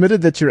we've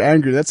admitted that you're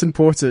angry. That's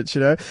important,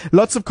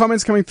 Lots of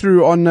comments coming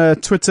through on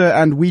Twitter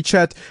and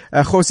WeChat.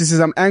 Khosi says,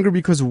 I'm angry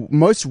because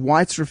most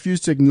whites refuse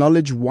to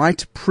acknowledge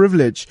white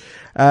privilege.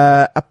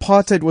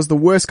 Apartheid was the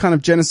worst kind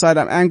of genocide.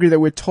 I'm angry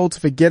that we're told to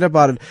forget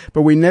about it,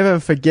 but we never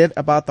forget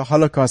about the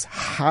Holocaust.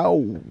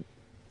 How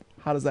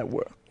does that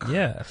work?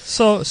 Yeah.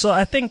 So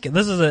I think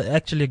this is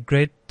actually a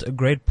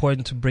great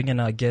point to bring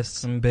in our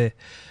guest, Mbe.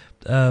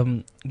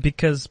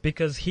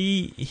 Because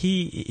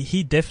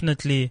he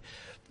definitely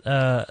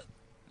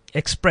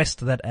expressed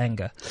that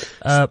anger.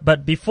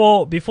 But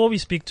before we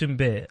speak to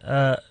Mbe,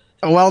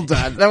 well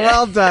done.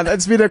 Well done.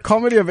 It's been a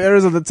comedy of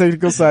errors on the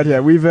technical side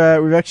here. We've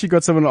actually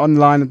got someone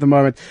online at the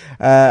moment.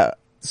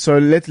 So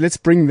let's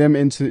bring them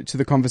into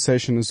the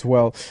conversation as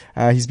well.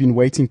 He's been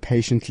waiting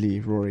patiently,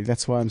 Rory.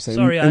 That's why I'm saying.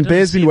 Sorry, and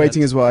Bear's been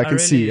waiting as well. I can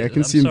see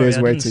Bear's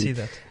waiting.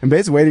 And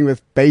Bear's waiting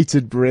with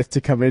bated breath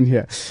to come in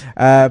here.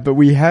 But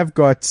we have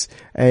got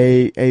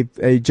a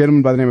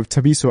gentleman by the name of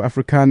Thabiso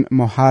African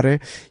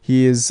Mohare.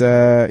 He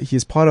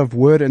is part of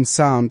Word and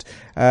Sound.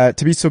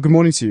 Thabiso, good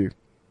morning to you.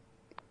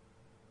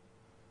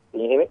 Can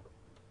you hear me?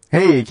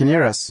 Hey, can you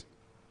hear us?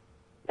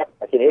 Yeah,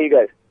 I can hear you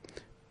guys.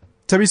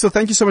 Thabiso,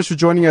 thank you so much for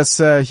joining us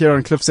here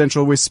on Cliff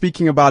Central. We're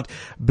speaking about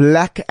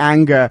black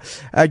anger.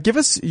 Give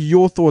us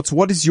your thoughts.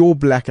 What is your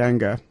black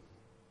anger?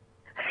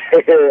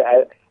 I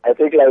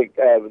think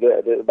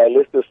my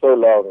list is so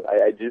long.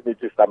 I just need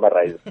to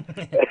summarize. I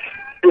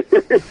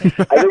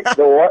think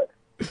the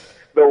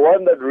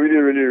one that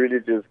really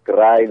just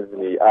grinds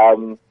me.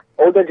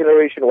 Older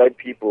generation white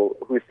people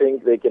who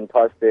think they can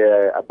pass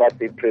their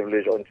apartheid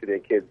privilege onto their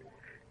kids.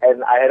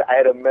 And I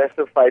had a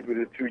massive fight with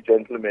the two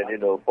gentlemen,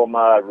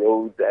 former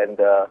Rhodes and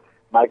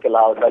Michael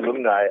House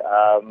alumni,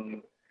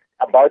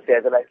 about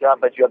that. They're like, yeah,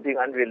 but you're being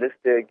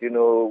unrealistic,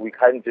 we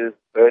can't just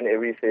burn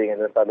everything. And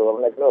then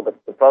I'm like, no, but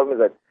the problem is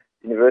that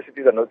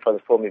universities are not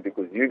transforming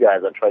because you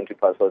guys are trying to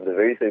pass on the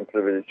very same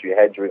privilege you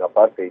had during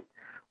apartheid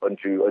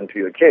onto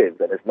your kids,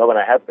 and it's not going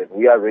to happen.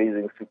 We are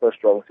raising super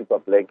strong, super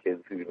black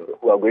kids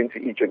who are going to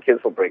eat your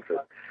kids for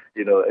breakfast.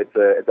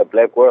 It's a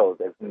black world.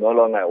 It's no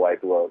longer a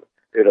white world.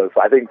 So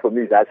I think for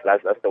me, that's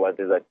the one,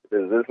 is that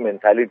there's this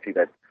mentality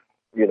that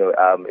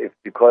if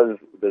because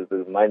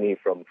there's money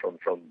from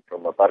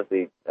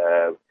apartheid,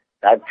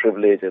 that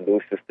privilege and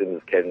those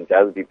systems can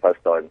just be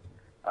passed on,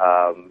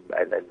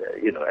 and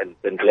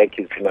then black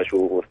kids pretty much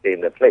will stay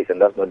in their place,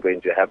 and that's not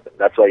going to happen.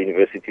 That's why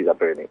universities are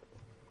burning.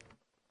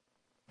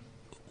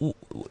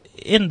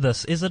 In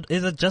this, is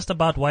it just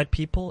about white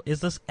people? Is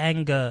this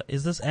anger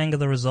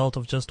the result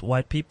of just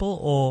white people,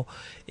 or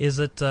is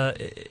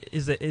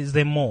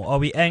there more? Are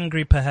we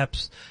angry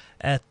perhaps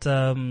at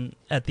the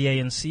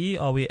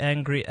ANC? Are we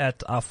angry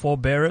at our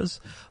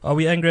forebearers? Are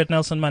we angry at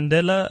Nelson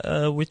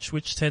Mandela,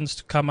 which tends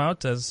to come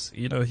out as,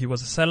 he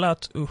was a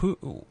sellout? Who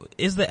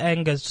is the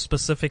anger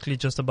specifically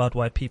just about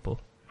white people?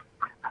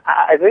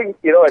 I think,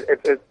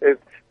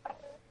 it's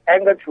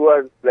anger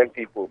towards black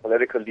people,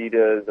 political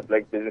leaders, the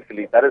black business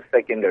elite. That is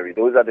secondary.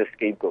 Those are the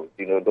scapegoats.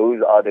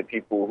 Those are the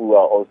people who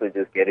are also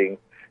just getting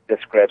the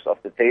scraps off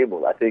the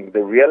table. I think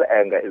the real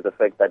anger is the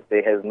fact that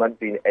there has not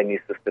been any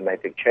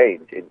systematic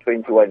change. In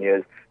 21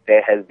 years,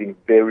 there has been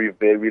very,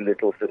 very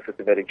little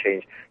systematic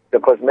change. The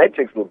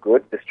cosmetics look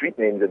good. The street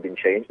names have been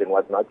changed and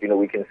whatnot.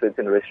 We can sit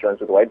in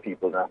restaurants with white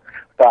people now.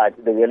 But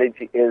the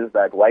reality is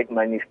that white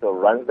money still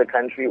runs the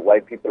country.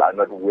 White people are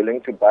not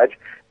willing to budge.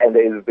 And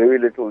there is very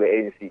little the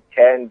ANC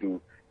can do,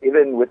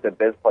 even with the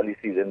best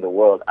policies in the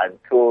world,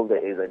 until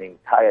there is an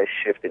entire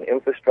shift in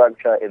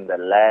infrastructure, in the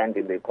land,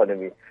 in the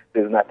economy.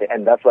 There's nothing.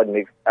 And that's what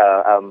makes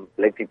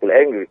black people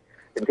angry.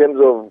 In terms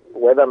of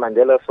whether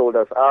Mandela sold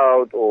us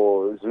out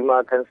or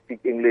Zuma can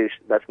speak English,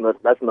 that's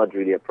not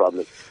really a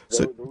problem.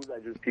 Those are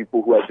just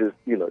people who are just,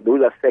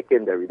 those are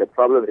secondary. The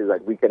problem is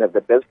that we can have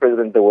the best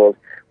president in the world,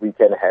 we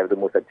can have the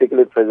most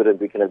articulate president,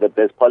 we can have the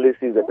best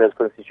policies, the best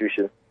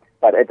constitution,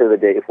 but at the end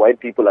of the day, if white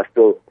people are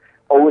still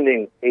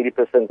owning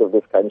 80% of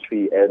this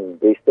country and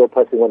they're still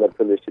passing on that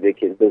privilege to their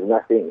kids, there's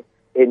nothing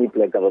any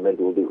black government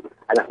will do.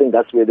 And I think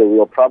that's where the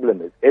real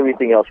problem is.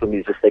 Everything else for me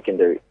is just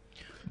secondary.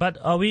 But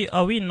are we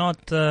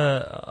not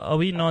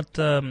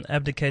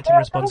abdicating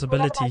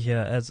responsibility here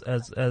as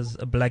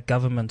a black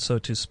government, so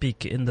to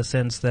speak, in the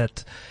sense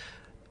that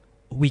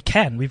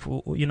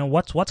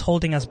what's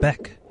holding us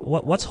back?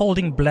 What's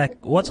holding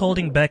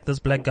back this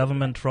black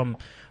government from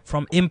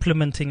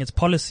implementing its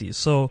policies?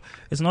 So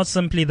it's not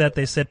simply that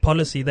they set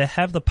policy; they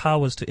have the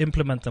powers to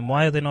implement them.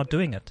 Why are they not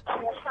doing it?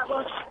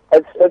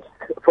 It's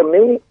for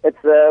me.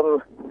 It's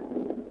not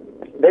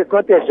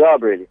their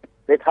job really.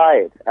 They're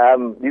tired.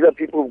 These are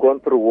people who've gone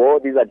through war.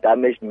 These are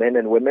damaged men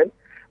and women.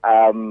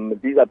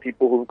 These are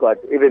people who've got,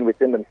 even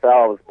within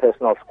themselves,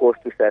 personal scores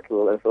to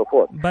settle and so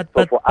forth. But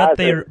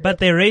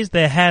they raised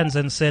their hands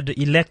and said,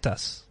 "Elect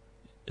us."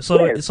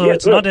 So it's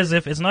not as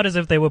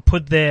if they were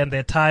put there and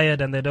they're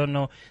tired and they don't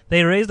know.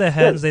 They raised their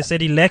hands. They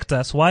said, "Elect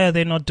us." Why are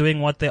they not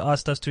doing what they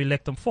asked us to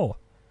elect them for?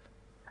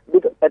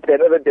 Because at the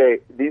end of the day,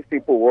 these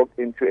people walked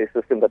into a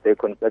system that they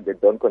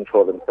don't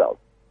control themselves.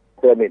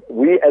 So,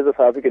 we as a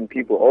South African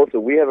people also,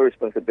 we have a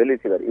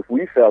responsibility that if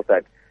we felt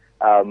that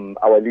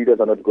our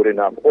leaders are not good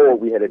enough or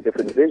we had a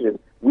different vision,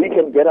 we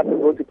can get up and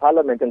go to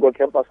Parliament and go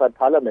camp outside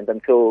Parliament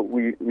until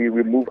we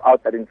remove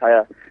out that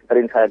entire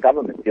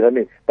government. You know what I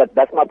mean? But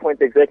that's my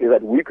point exactly,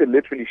 that we could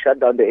literally shut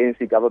down the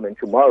ANC government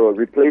tomorrow,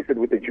 replace it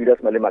with the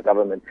Julius Malema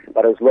government.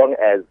 But as long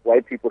as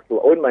white people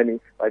still own money,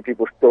 white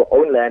people still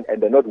own land,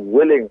 and they're not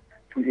willing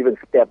to even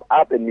step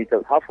up and meet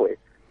us halfway,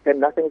 then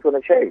nothing's going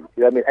to change.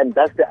 You know what I mean? And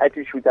that's the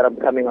attitude that I'm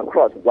coming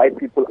across. White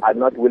people are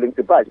not willing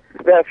to budge.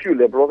 There are a few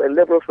liberals, and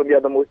liberals for me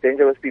are the most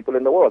dangerous people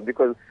in the world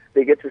because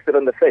they get to sit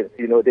on the fence.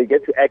 They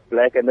get to act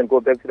black and then go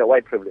back to their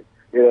white privilege.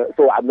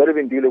 So I'm not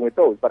even dealing with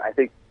those. But I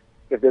think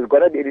if there's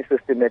going to be any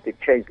systematic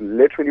change,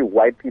 literally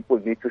white people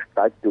need to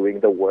start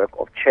doing the work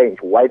of change.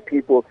 White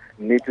people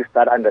need to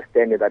start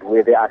understanding that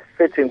where they are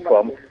sitting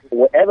from,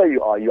 wherever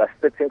you are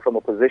sitting from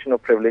a position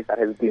of privilege that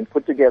has been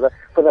put together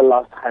for the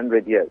last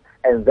 100 years.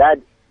 And that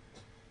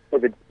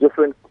is a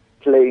different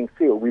playing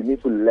field. We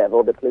need to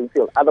level the playing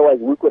field. Otherwise,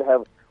 we could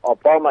have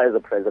Obama as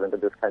the president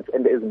of this country,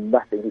 and there is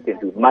nothing he can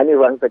do. Money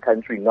runs the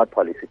country, not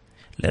policy.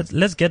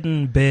 Let's get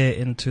Mbe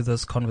into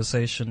this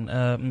conversation.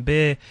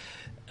 Mbe,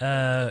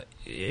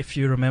 if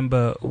you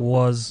remember,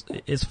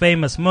 is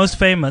most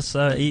famous.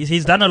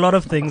 He's done a lot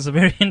of things,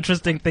 very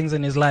interesting things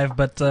in his life,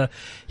 but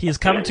he's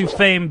come to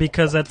fame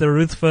because at the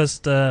Ruth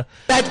First that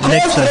calls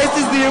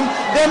racism,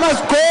 they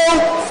must go.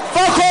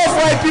 Fuck off,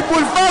 white people!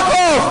 Fuck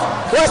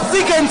off! We're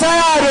sick and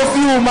tired of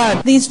you,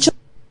 man.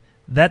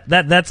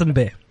 That's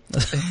Mbe.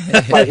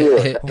 That's my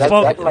hero.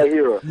 That's my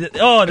hero.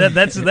 Oh,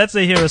 that's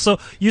a hero. So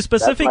you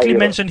specifically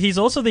mentioned he's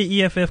also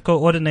the EFF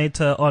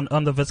coordinator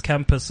on the Wits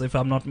campus, if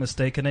I'm not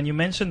mistaken. And you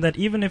mentioned that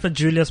even if a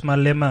Julius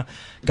Malema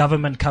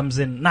government comes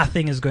in,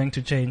 nothing is going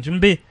to change.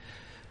 Mbe,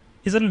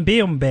 is it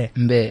Mbe or Mbe?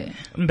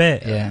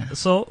 Mbe. Yeah.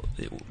 So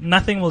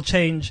nothing will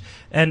change,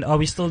 and are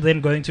we still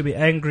then going to be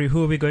angry?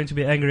 Who are we going to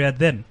be angry at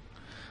then?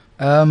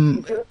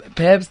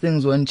 Perhaps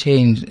things won't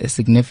change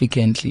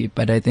significantly,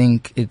 but I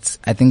think it's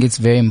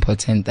very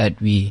important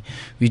that we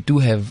do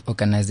have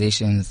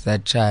organizations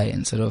that try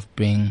and sort of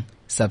bring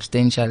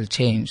substantial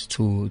change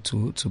to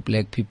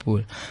black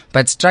people.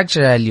 But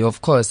structurally,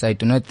 of course, I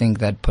do not think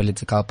that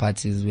political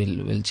parties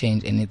will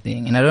change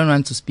anything. And I don't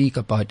want to speak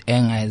about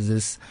anger as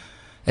this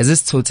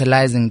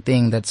totalizing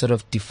thing that sort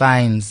of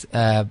defines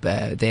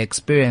the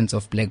experience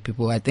of black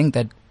people. I think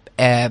that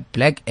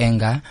black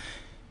anger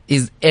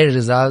is a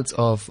result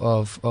of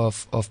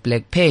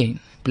black pain.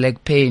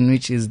 Black pain,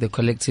 which is the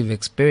collective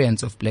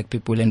experience of black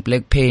people, and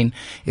black pain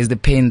is the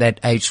pain that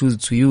I choose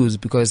to use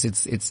because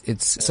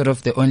it's sort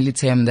of the only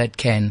term that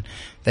can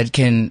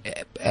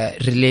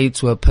relate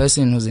to a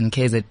person who's in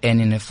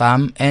KZN in a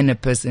farm and a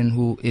person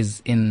who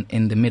is in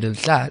the middle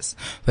class.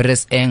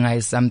 Whereas anger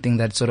is something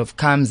that sort of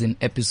comes in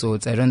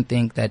episodes. I don't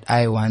think that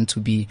I want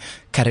to be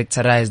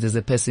characterized as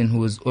a person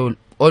who is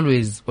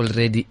always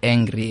already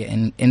angry.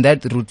 And in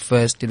that route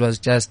first, it was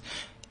just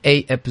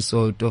a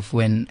episode of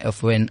when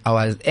I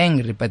was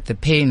angry, but the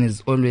pain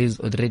is always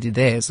already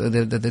there. So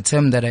the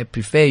term that I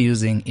prefer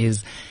using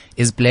is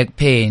black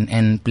pain,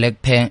 and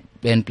black pain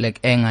and black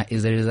anger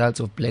is a result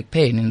of black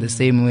pain, in the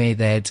same way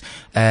that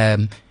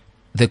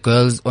the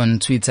girls on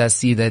Twitter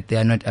see that they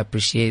are not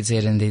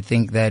appreciated and they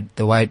think that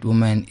the white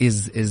woman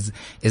is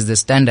the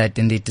standard,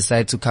 and they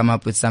decide to come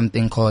up with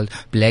something called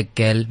black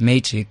girl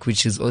magic,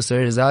 which is also a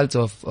result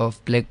of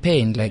black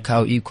pain. Like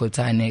how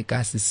Ikotane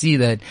Kasi see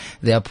that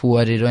they are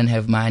poor, they don't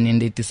have money,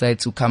 and they decide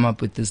to come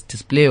up with this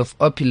display of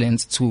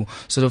opulence to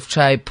sort of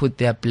try put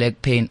their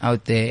black pain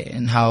out there.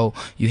 And how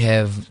you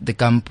have the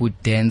Gambut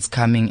dance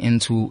coming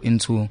into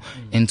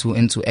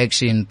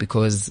action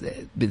because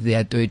they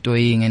are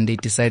toying, and they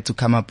decide to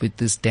come up with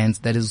this dance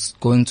that is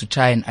going to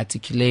try and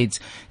articulate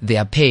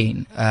their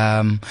pain.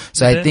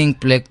 So I think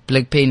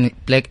black pain,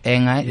 black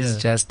anger is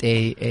just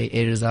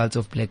a result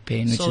of black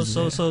pain. So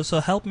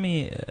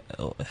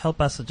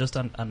help us just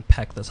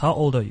unpack this. How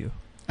old are you?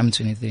 I'm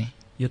 23.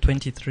 You're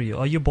 23.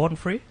 Are you born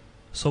free?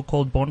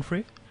 So-called born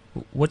free?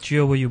 What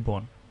year were you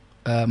born?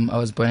 I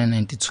was born in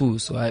 92,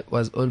 so I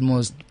was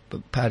almost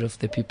part of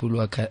the people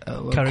who are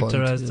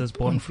characterized as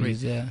born free.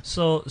 Yeah.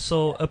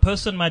 So a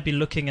person might be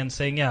looking and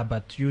saying, yeah,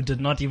 but you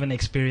did not even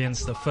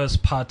experience the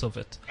first part of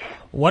it.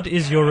 What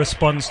is your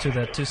response to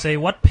that? To say,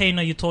 what pain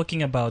are you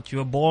talking about? You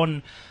were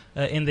born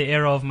in the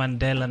era of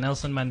Mandela,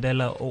 Nelson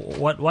Mandela.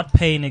 What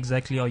pain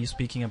exactly are you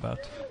speaking about?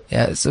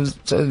 Yeah, so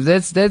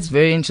that's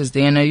very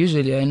interesting, and I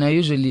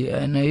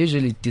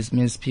usually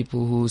dismiss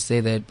people who say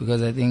that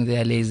because I think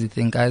they are lazy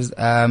thinkers.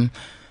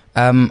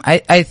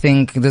 I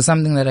think there's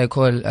something that I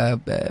call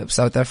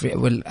South Africa.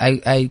 Well,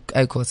 I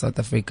call South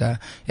Africa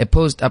a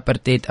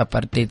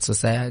post-apartheid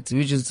society,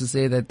 which is to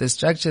say that the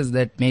structures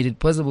that made it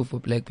possible for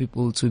black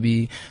people to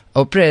be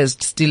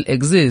oppressed still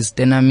exist.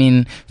 And I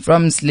mean,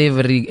 from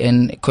slavery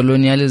and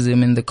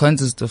colonialism in the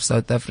context of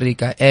South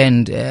Africa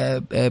and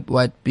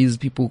what these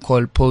people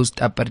call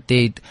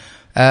post-apartheid.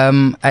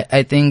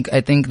 I think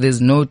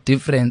there's no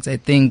difference. I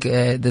think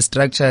the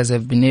structures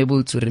have been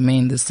able to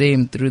remain the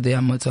same through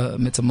their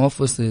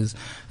metamorphosis.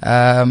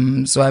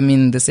 So I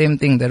mean, the same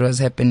thing that was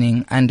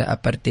happening under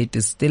apartheid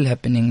is still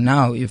happening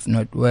now, if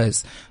not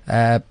worse.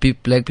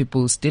 Black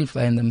people still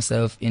find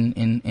themselves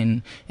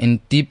in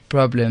deep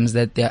problems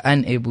that they're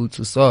unable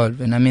to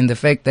solve. And I mean, the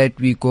fact that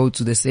we go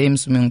to the same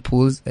swimming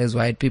pools as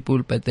white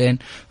people, but then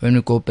when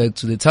we go back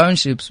to the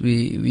townships,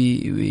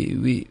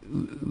 we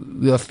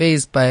are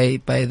faced by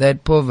that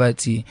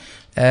poverty.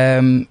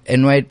 And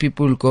white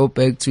people go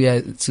back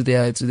to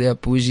their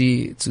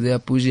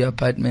bougie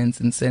apartments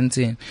in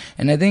Sandton.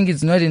 And I think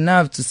it's not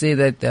enough to say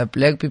that there are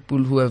black people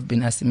who have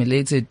been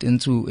assimilated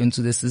into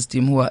the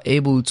system, who are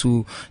able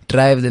to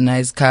drive the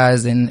nice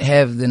cars and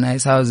have the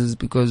nice houses,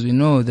 because we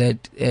know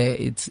that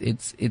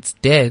it's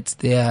debt.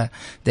 They're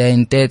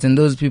in debt, and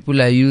those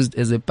people are used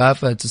as a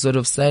buffer to sort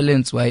of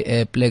silence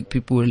black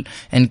people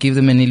and give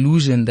them an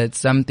illusion that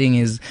something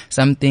is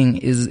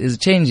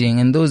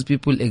changing. And those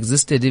people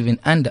existed even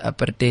under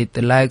apartheid,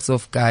 the likes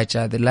of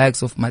Gacha, the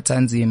likes of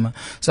Matanzima.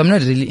 So I'm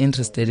not really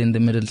interested in the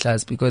middle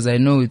class, because I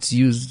know it's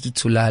used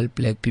to lull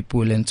black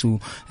people and to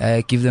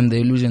give them the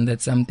illusion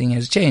that something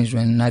has changed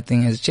when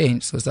nothing has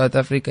changed. So South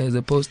Africa is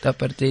a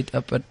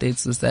post-apartheid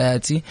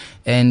society,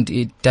 and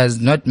it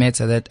does not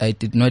matter that I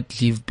did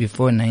not live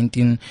before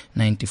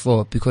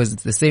 1994, because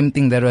it's the same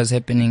thing that was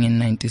happening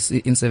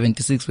in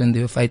 76 when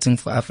they were fighting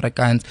for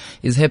Afrikaans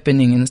is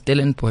happening in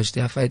Stellenbosch.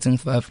 They are fighting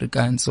for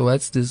Afrikaans. So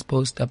what's this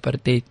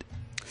post-apartheid?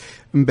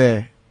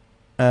 Mbe,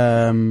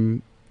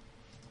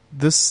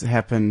 this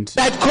happened.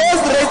 That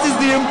caused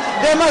racism,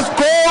 they must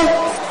go.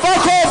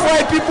 Fuck off,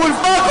 white people,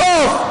 fuck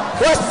off.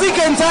 We're sick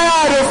and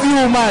tired of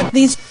you, man.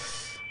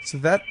 So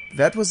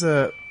that was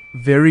a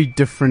very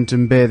different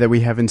Mbe that we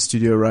have in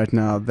studio right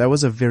now. That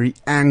was a very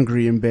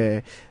angry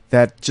Mbe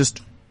that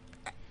just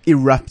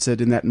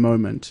erupted in that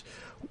moment.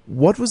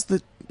 What was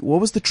the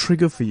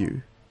trigger for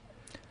you?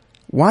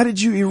 Why did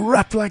you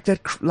erupt like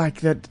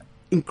that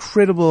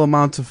incredible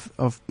amount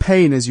of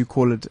pain, as you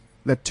call it,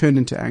 that turned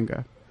into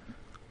anger?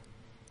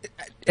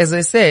 as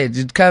I said,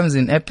 it comes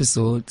in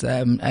episodes.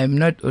 I'm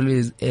not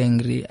always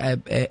angry.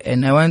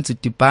 And I want to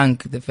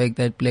debunk the fact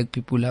that black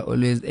people are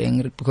always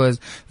angry, because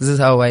this is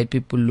how white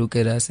people look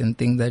at us and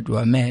think that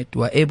we're mad.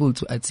 We're able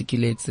to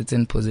articulate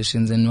certain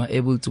positions and we're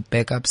able to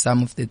back up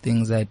some of the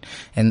things that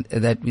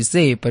we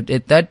say. But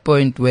at that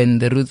point, when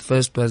the Ruth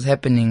First was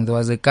happening, there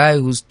was a guy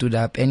who stood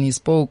up and he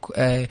spoke,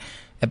 a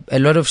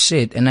lot of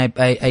shit, and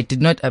I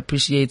did not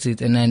appreciate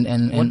it.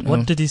 And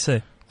what did he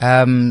say?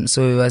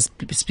 So he was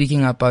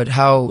speaking about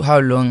how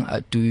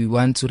long do we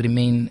want to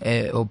remain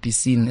or be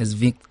seen as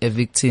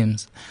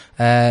victims.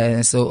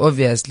 So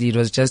obviously it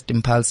was just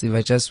impulsive.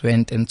 I just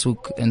went and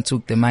took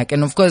the mic.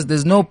 And of course,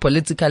 there's no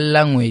political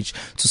language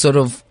to sort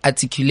of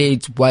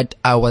articulate what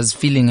I was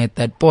feeling at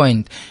that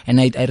point. And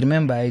I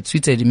remember I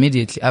tweeted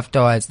immediately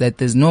afterwards that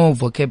there's no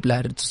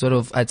vocabulary to sort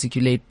of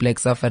articulate black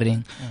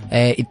suffering.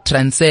 It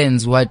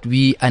transcends what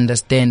we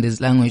understand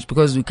as language,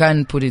 because we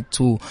can't put it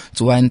to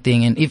one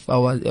thing. And if I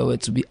were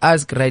to be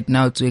asked right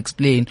now to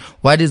explain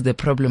what is the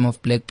problem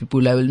of black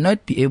people, I will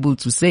not be able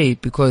to say,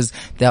 because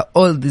there are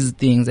all these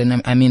things.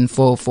 And I mean,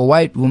 for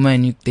white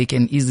women, they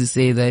can easily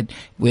say that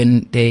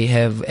when they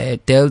have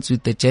dealt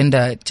with the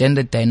gender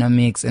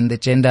dynamics and the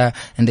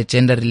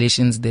gender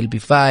relations, they'll be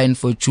fine.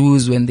 For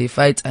Jews, when they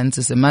fight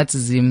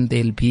anti-Semitism,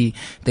 they'll be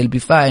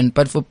fine.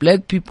 But for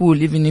black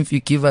people, even if you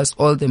give us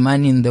all the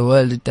money in the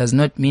world, it does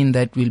not mean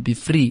that we'll be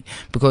free,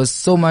 because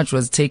so much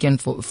was taken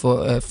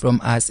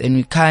from us, and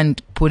we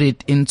can't put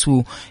it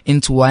into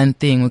one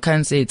thing. We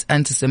can't say it's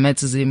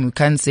anti-Semitism. We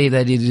can't say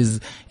that it is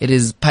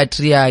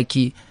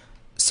patriarchy.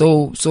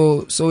 So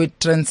it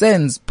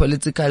transcends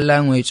political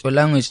language or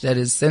language that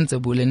is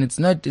sensible, and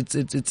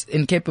it's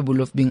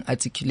incapable of being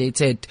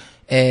articulated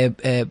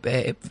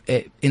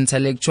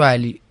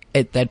intellectually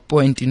at that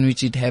point in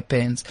which it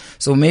happens.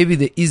 So maybe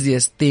the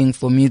easiest thing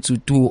for me to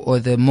do, or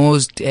the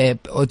most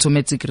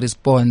automatic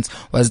response,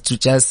 was to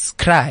just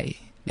cry.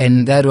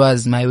 And that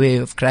was my way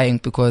of crying,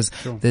 because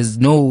there's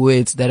no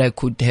words that I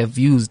could have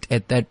used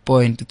at that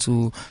point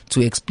to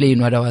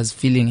explain what I was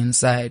feeling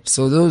inside.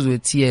 So those were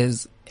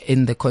tears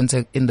in the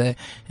context in the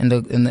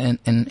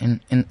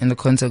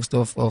context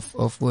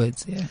of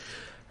words. Yeah.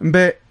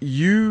 Mbe,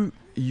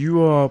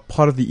 you are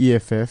part of the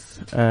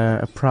EFF,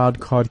 a proud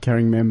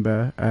card-carrying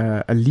member,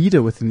 a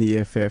leader within the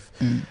EFF.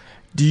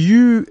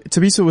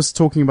 Tabiso was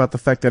talking about the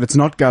fact that it's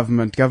not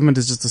government. Government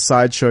is just a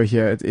sideshow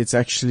here. It's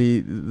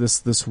actually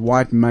this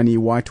white money,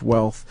 white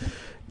wealth.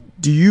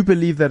 Do you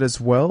believe that as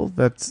well?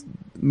 That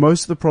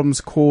most of the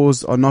problems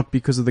caused are not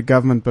because of the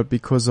government, but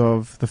because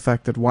of the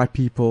fact that white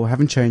people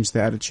haven't changed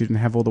their attitude and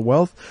have all the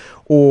wealth?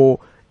 Or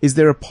is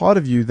there a part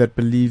of you that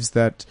believes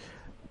that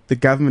the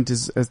government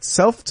is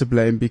itself to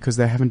blame because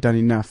they haven't done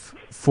enough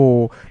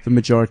for the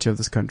majority of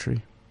this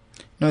country?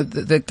 No,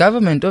 the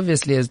government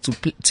obviously has to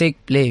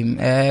take blame.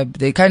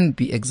 They can't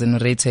be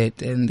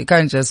exonerated, and they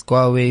can't just go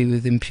away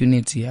with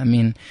impunity. I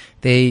mean,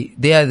 they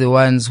are the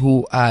ones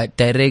who are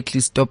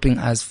directly stopping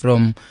us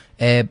from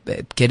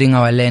getting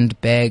our land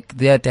back.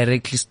 They are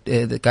directly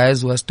the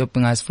guys who are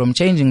stopping us from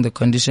changing the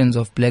conditions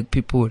of black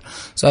people.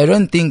 So I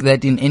don't think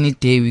that in any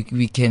day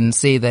we can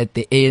say that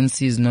the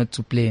ANC is not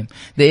to blame.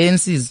 The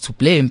ANC is to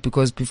blame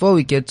because before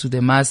we get to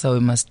the massa, we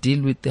must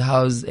deal with the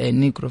house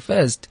Negro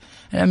first.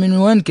 And I mean, we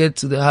won't get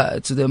to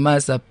the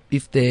massa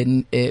if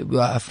we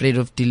are afraid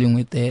of dealing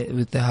with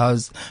the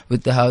house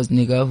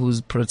nigger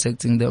who's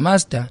protecting the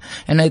master.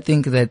 And I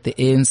think that the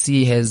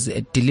ANC has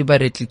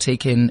deliberately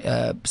taken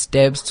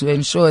steps to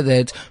ensure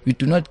that we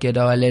do not get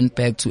our land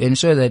back, to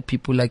ensure that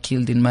people are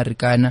killed in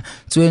Marikana,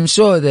 to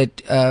ensure that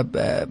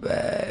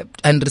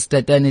Andries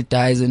Tatane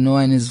dies and no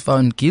one is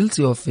found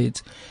guilty of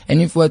it.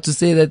 And if we are to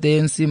say that the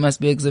ANC must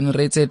be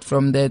exonerated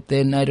from that,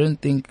 then I don't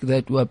think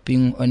that we are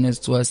being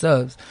honest to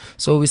ourselves.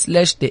 So we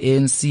slash the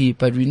ANC,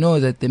 but we know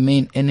that the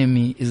main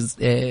enemy is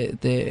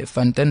the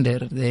Van Tender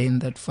there in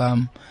that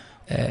farm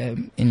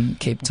in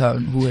Cape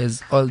Town, who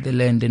has all the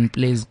land and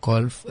plays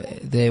golf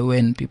there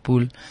when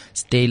people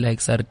stay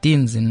like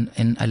sardines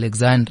in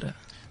Alexandra.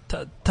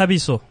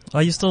 Tabiso,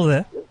 are you still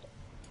there?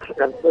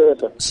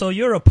 So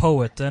you're a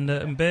poet, and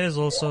Mbe is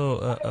also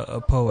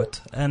a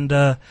poet, and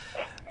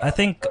I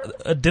think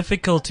a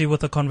difficulty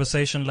with a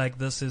conversation like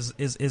this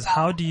is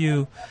how do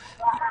you,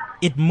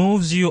 it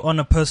moves you on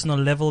a personal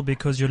level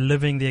because you're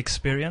living the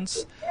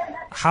experience.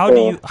 How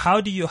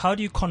do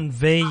you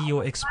convey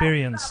your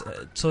experience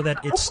so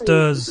that it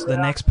stirs the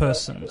next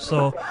person?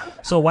 So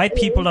white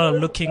people are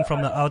looking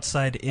from the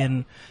outside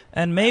in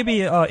and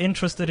maybe are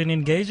interested in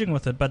engaging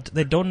with it, but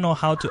they don't know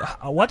how to.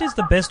 What is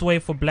the best way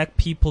for black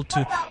people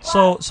to?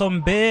 So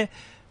Mbe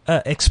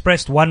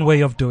expressed one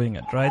way of doing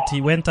it, right? He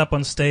went up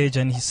on stage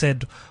and he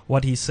said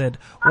what he said.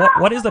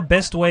 What is the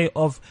best way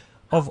of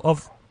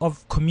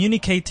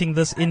communicating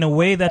this in a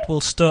way that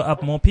will stir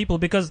up more people?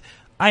 Because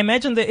I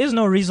imagine there is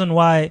no reason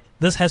why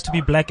this has to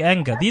be black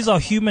anger. These are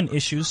human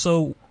issues.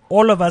 So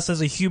all of us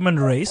as a human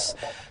race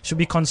should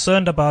be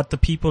concerned about the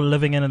people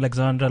living in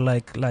Alexandra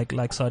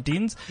like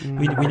sardines.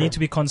 We need to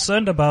be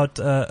concerned about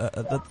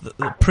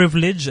the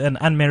privilege and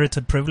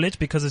unmerited privilege,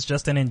 because it's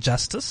just an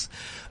injustice.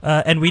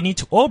 And we need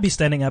to all be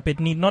standing up. It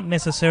need not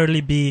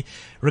necessarily be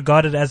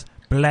regarded as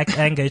black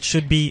anger. It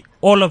should be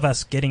all of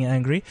us getting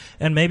angry,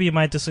 and maybe you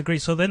might disagree.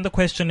 So then the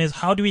question is,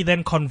 how do we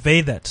then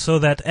convey that so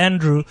that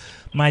Andrew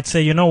might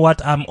say, you know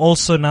what, I'm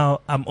also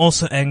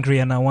angry,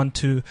 and I want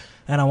to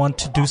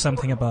do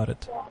something about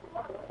it.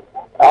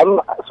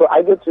 So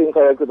I get to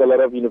interact with a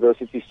lot of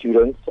university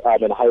students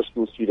and high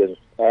school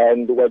students,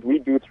 and what we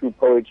do through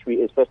poetry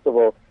is, first of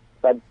all,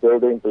 start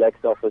building black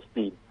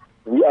self-esteem.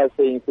 We are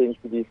saying things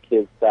to these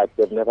kids that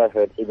they've never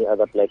heard any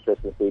other black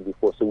person say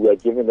before. So we are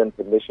giving them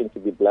permission to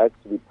be black,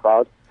 to be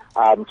proud,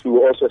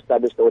 to also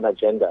establish their own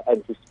agenda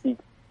and to speak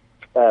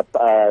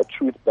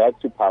truth back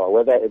to power,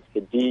 whether it's the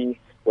dean,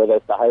 whether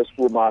it's the high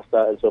school master,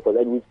 and so forth.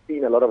 And we've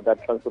seen a lot of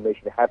that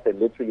transformation happen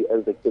literally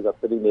as the kids are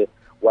sitting there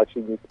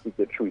watching me speak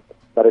the truth.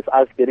 But it's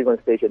us getting on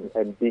stage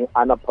and being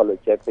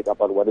unapologetic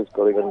about what is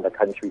going on in the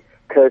country,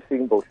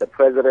 cursing both the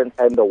president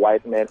and the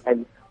white man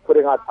and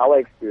putting out our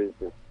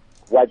experiences.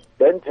 What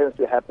then tends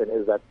to happen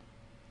is that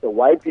the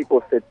white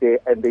people sit there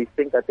and they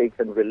think that they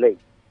can relate.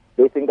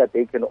 They think that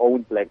they can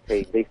own black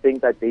pain. They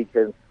think that they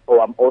can,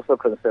 I'm also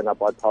concerned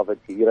about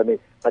poverty. You know what I mean?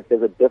 But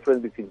there's a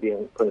difference between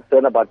being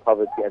concerned about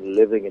poverty and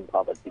living in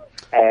poverty.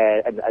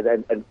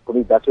 And for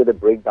me, that's where the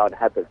breakdown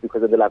happens,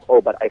 because they're like,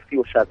 but I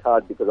feel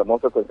shattered because I'm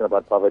also concerned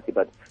about poverty,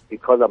 but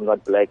because I'm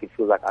not black, it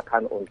feels like I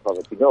can't own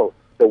poverty. No,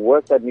 the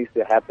work that needs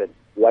to happen,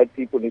 white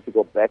people need to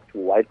go back to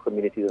white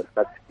communities and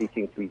start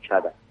speaking to each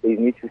other. They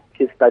need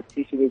to start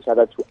teaching each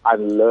other to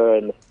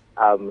unlearn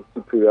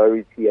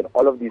superiority and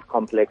all of these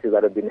complexes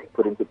that have been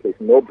put into place.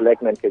 No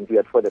black man can do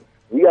it for them.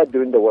 We are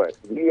doing the work.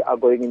 We are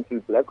going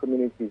into black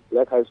communities,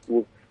 black high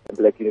schools, and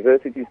black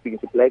universities, speaking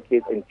to black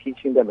kids and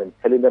teaching them and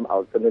telling them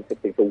alternative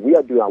things. So we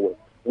are doing our work.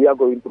 We are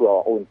going through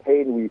our own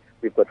pain.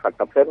 We've got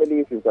fucked up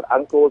families, we've got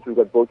uncles, we've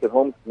got broken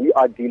homes. We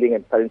are dealing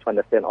and starting to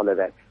understand all of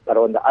that. But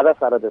on the other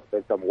side of the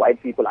spectrum,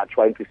 white people are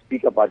trying to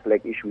speak about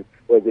black issues,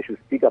 where they should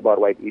speak about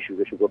white issues.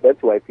 They should go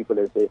back to white people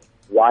and say,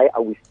 why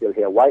are we still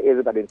here? Why is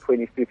it that in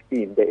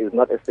 2015 there is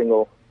not a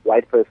single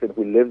white person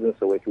who lives in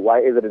Soweto? Why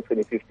is it in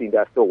 2015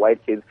 there are still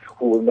white kids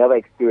who will never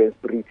experience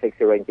 3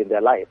 taxi rank in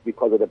their life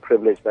because of the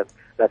privilege that's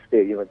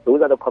there? You know,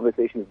 those are the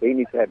conversations they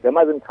need to have. They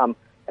mustn't come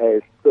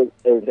and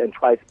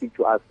try to speak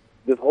to us.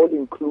 This whole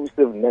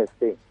inclusiveness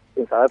thing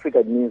in South Africa,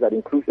 it means that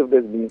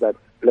inclusiveness means that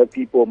black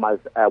people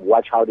must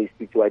watch how they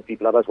speak to white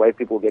people, otherwise white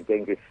people get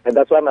angry. And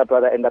that's why my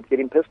brother ended up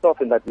getting pissed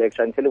off in that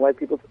lecture and telling white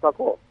people to fuck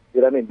off.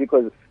 You know what I mean?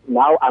 Because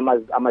now I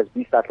must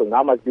be subtle, now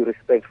I must be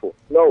respectful.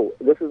 No,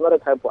 this is not a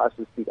time for us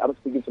to speak. I'm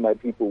speaking to my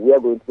people. We are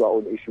going through our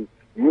own issues.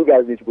 You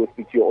guys need to go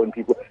speak to your own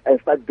people and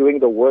start doing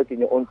the work in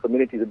your own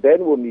communities.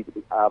 Then we'll meet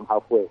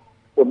halfway.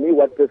 For me,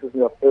 what pisses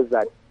me off is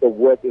that the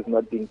work is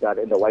not being done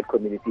in the white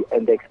community,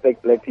 and they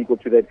expect black people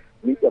to then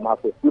meet them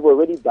halfway. We've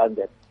already done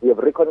that. We have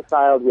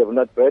reconciled. We have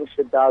not burned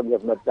shit down. We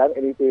have not done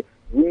anything.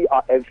 We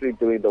are actually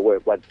doing the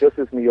work. What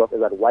pisses me off is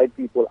that white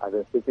people are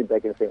then sitting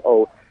back and saying,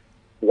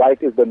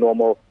 white is the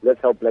normal. Let's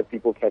help black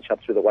people catch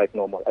up to the white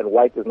normal. And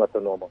white is not the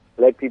normal.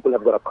 Black people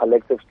have got a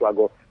collective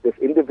struggle. This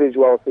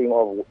individual thing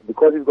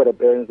because he's got a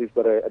Benz, he's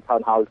got a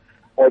townhouse,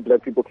 all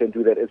black people can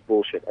do that is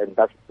bullshit. And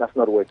that's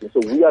not working. So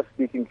we are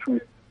speaking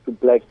truth to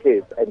black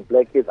kids, and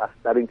black kids are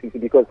starting to see,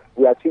 because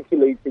we are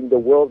articulating the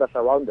world that's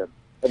around them.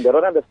 And they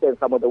don't understand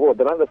some of the world.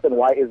 They don't understand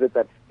why is it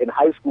that in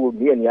high school,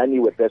 me and Yanni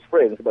were best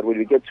friends, but when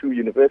we get to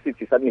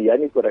university, suddenly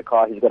Yanni's got a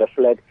car, he's got a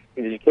flat,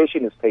 his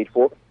education is paid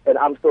for, and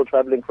I'm still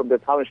traveling from the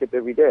township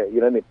every day.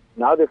 You know what I mean?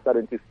 Now they're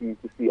starting to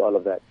see all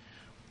of that.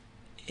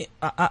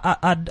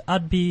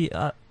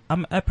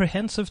 I'm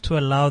apprehensive to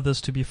allow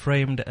this to be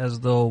framed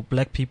as though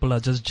black people are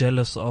just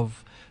jealous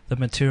of the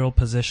material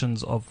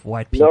possessions of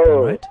white people,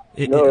 right?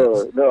 It's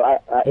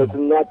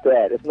not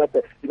that. It's not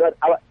that. You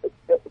know,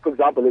 for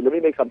example, let me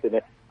make something.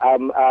 The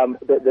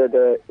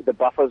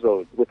buffer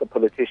zone with the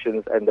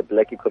politicians and the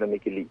black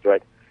economic elite,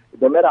 right?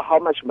 No matter how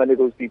much money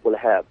those people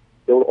have,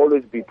 they will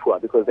always be poor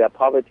because their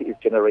poverty is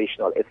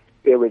generational. It's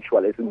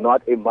spiritual. It's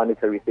not a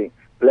monetary thing.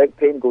 Black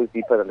pain goes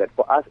deeper than that.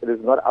 For us, it is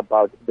not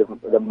about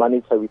the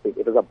monetary thing.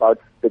 It is about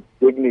the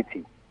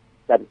dignity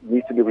that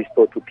needs to be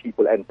restored to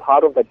people. And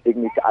part of that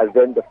dignity are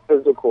then the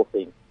physical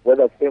things,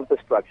 whether it's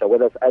infrastructure,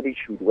 whether it's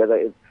attitude, whether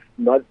it's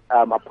not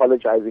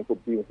apologizing for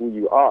being who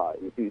you are.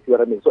 You see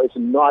what I mean? So it's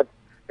not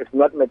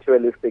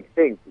materialistic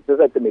things. It's just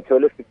that the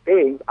materialistic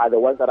things are the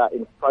ones that are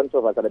in front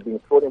of us, that are being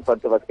thrown in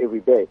front of us every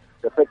day.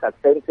 The fact that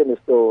Sandton is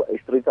still a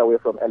street away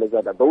from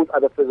Alexandra, those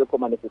are the physical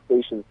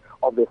manifestations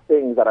of the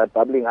things that are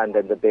bubbling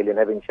under the belly and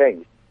haven't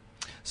changed.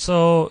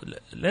 So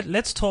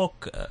let's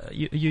talk.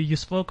 You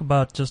spoke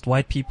about just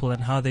white people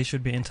and how they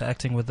should be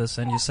interacting with this,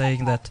 and you're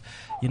saying that,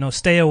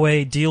 stay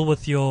away, deal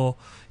with your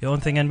own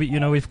thing. And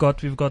we've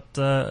got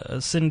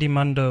Cindy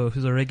Mando,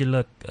 who's a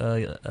regular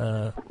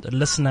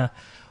listener,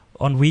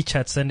 on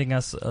WeChat sending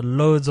us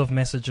loads of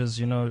messages,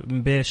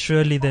 Mbe,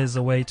 surely there's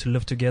a way to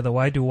live together.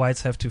 Why do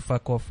whites have to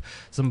fuck off?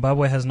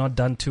 Zimbabwe has not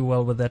done too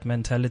well with that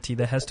mentality.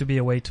 There has to be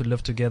a way to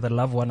live together,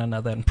 love one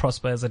another, and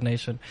prosper as a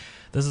nation.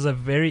 This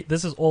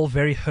is all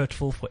very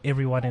hurtful for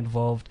everyone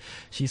involved.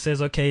 She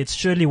says, okay, it's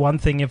surely one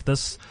thing if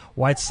this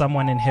white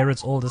someone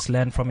inherits all this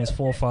land from his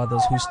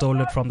forefathers who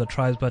stole it from the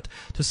tribes, but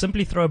to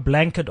simply throw a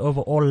blanket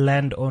over all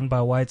land owned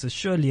by whites is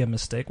surely a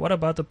mistake. What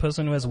about the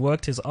person who has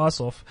worked his ass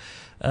off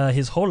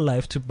his whole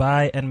life to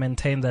buy and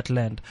maintain that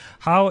land?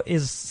 How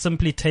is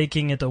simply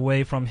taking it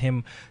away from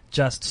him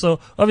just? So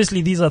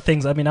obviously these are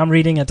things, I'm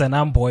reading it and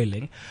I'm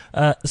boiling.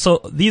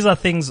 So these are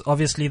things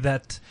obviously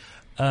that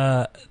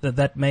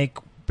make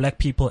black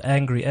people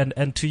angry.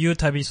 And to you,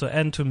 Thabiso,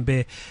 and to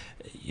Mbe,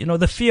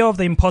 the fear of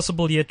the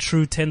impossible yet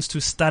true tends to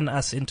stun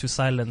us into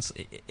silence.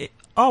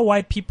 Are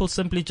white people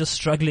simply just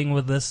struggling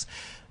with this,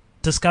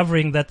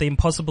 discovering that the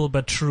impossible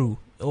but true,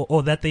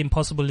 or that the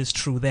impossible is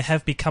true? They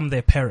have become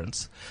their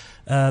parents.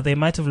 They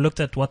might have looked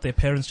at what their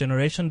parents'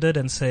 generation did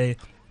and say,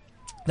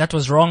 that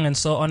was wrong and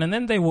so on. And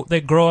then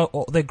they grow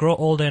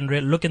older and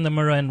look in the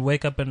mirror and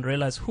wake up and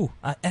realize,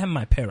 I am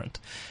my parent.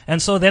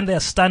 And so then they are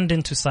stunned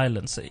into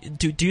silence.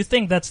 Do you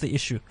think that's the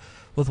issue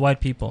with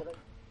white people?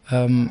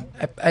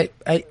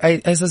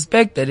 I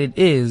suspect that it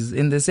is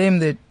in the same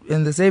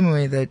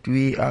way that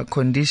we are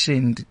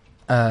conditioned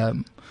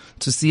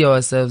to see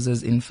ourselves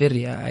as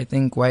inferior. I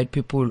think white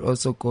people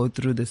also go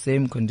through the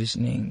same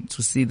conditioning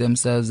to see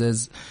themselves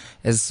as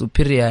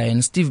superior.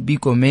 And Steve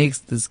Biko makes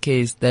this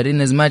case that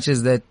in as much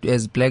as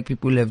black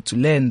people have to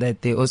learn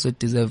that they also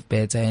deserve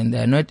better and they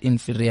are not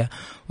inferior,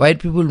 white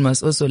people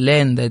must also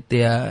learn that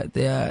they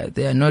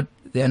are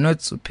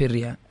not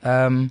superior.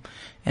 And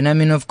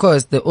of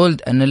course, the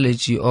old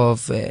analogy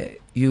of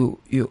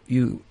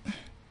you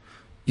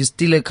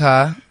steal a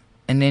car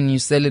and then you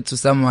sell it to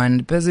someone.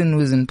 The person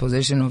who is in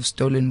possession of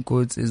stolen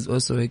goods is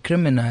also a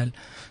criminal.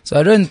 So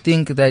I don't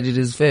think that it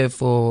is fair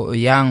for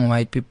young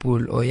white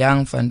people or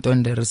young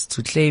Fantonders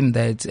to claim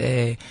that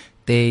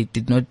they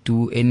did not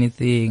do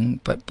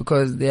anything, but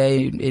because they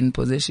are in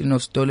possession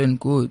of stolen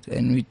goods,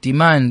 and we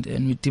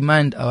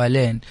demand our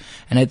land.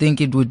 And I think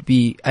it would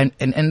be, and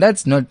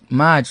that's not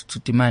much to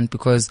demand,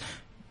 because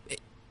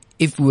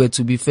if we were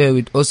to be fair,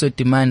 we'd also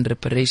demand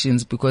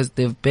reparations because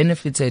they've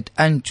benefited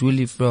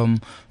unduly from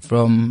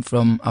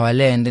our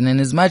land. And then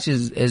as much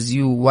as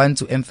you want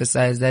to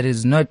emphasize that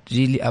it's not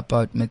really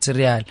about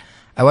material,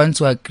 I want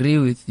to agree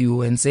with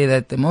you and say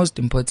that the most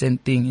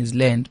important thing is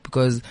land,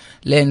 because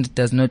land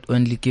does not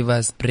only give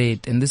us bread,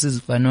 and this is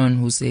Fanon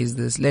who says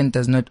this, land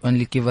does not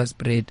only give us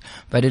bread,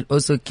 but it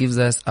also gives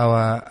us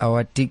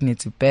our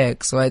dignity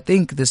back. So I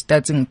think the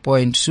starting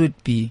point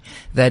should be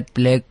that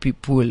black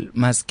people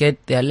must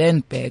get their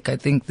land back. I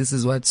think this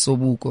is what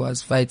Sobukwe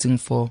was fighting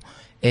for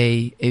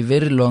a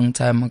very long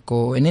time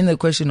ago. And in the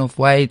question of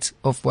white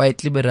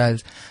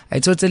liberals, I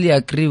totally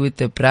agree with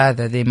the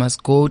brother. They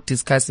must go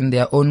discuss in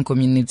their own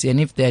community, and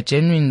if they are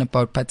genuine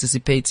about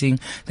participating,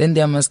 then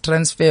they must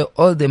transfer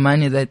all the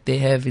money that they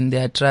have in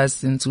their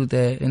trusts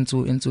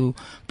into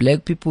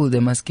black people. They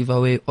must give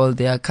away all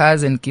their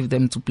cars and give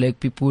them to black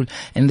people,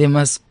 and they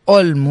must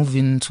all move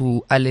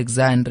into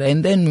Alexandra,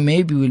 and then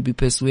maybe we'll be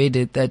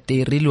persuaded that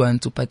they really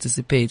want to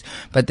participate.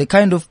 But the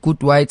kind of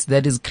good white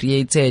that is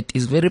created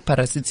is very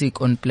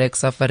parasitic on black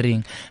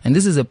suffering. And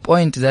this is a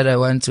point that I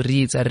want to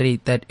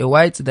reiterate, that a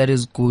white that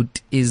is good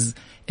is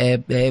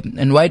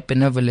and white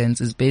benevolence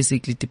is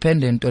basically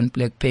dependent on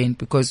black pain,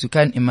 because you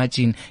can't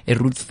imagine a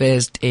Ruth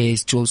First, a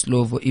Joe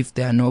Slovo, if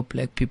there are no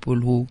black people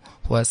who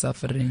are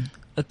suffering.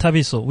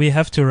 Thabiso, we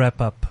have to wrap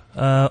up.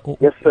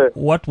 Yes, sir.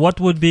 What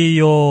would be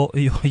your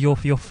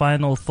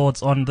final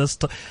thoughts on this?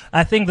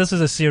 I think this is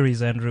a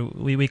series, Andrew.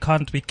 We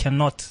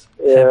cannot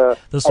have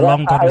this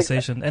long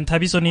conversation. And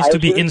Thabiso needs to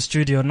be in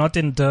studio, not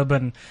in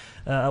Durban.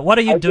 What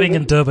are you doing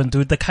in Durban,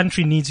 dude? The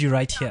country needs you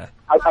right here.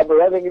 I'm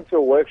running into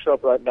a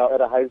workshop right now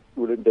at a high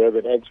school in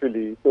Durban,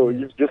 actually. So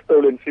you've just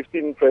stolen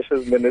 15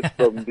 precious minutes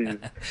from these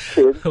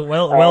kids.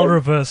 well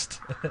reversed.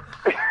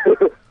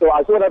 So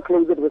I just want to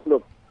close it with,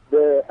 look,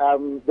 their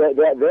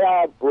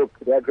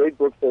great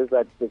book says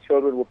that the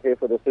children will pay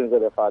for the sins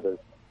of their fathers,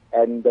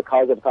 and the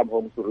cows have come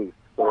home to roost.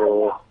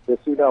 So the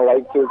sooner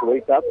white kids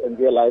wake up and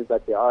realize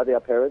that they are their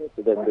parents,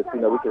 then the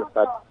sooner we can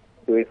start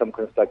doing some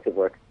constructive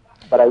work.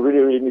 But I really,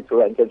 really need to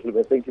run,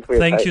 gentlemen. Thank you for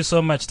your time. Thank you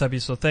so much,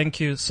 Thabiso.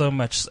 Thank you so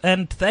much.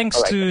 And thanks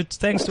to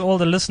all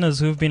the listeners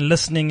who've been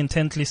listening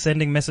intently,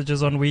 sending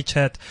messages on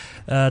WeChat.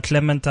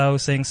 Clementau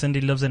saying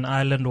Cindy lives in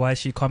Ireland. Why is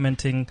she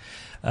commenting?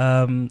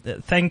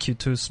 Thank you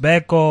to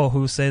Sbeko,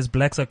 who says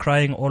blacks are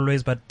crying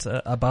always, but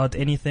about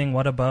anything.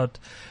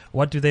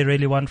 What do they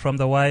really want from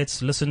the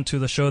whites? Listen to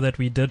the show that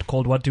we did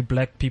called What Do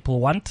Black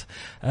People Want?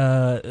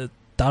 Download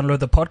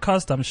the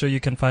podcast. I'm sure you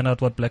can find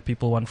out what black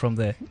people want from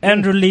there.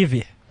 Andrew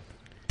Levy.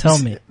 Tell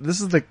me.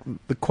 This is the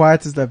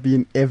quietest I've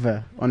been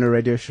ever on a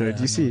radio show. Yeah,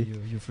 do you see?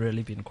 You've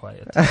really been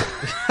quiet.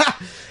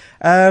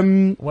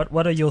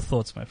 What are your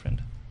thoughts, my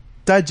friend?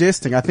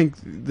 digesting. I think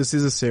this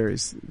is a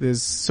series.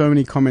 There's so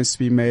many comments to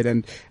be made,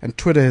 and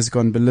Twitter has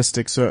gone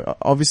ballistic. So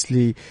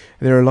obviously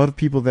there are a lot of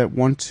people that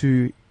want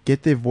to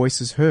get their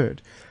voices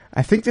heard.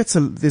 I think there's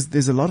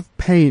a lot of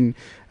pain,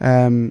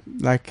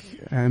 like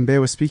Bear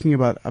was speaking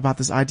about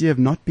this idea of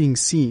not being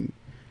seen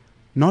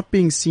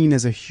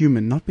as a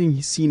human, not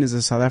being seen as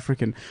a South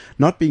African,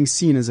 not being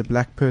seen as a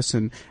black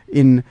person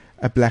in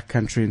a black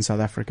country in South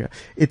Africa.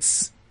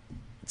 It's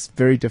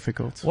very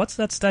difficult. What's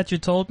that stat you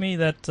told me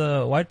that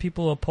white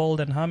people are polled,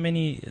 and how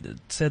many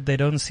said they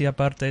don't see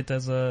apartheid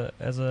as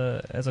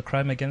a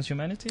crime against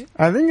humanity?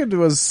 I think it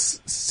was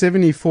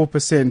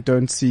 74%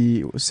 don't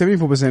see.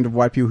 74% of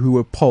white people who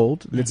were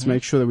polled. Let's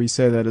make sure that we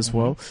say that as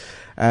well.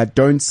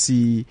 Don't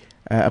see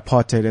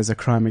apartheid as a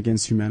crime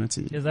against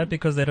humanity. Is that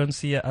because they don't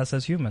see us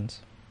as humans?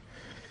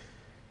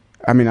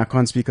 I mean, I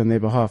can't speak on their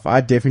behalf.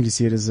 I definitely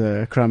see it as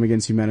a crime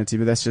against humanity,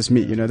 but that's just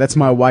me, that's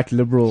my white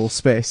liberal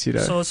space,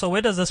 So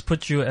where does this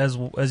put you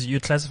as you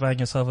classifying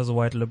yourself as a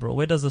white liberal?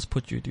 Where does this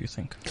put you, do you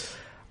think?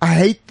 I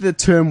hate the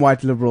term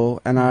white liberal,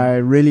 and I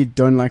really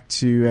don't like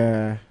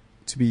to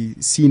be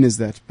seen as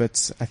that,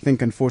 but I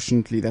think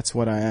unfortunately that's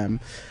what I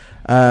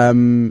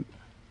am.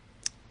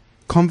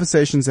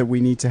 Conversations that we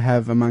need to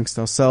have amongst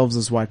ourselves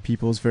as white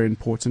people is very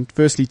important.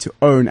 Firstly,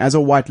 as a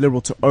white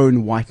liberal, to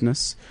own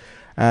whiteness.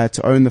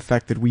 To own the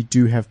fact that we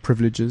do have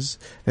privileges,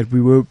 that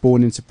we were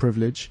born into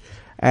privilege,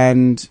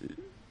 and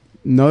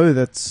know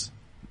that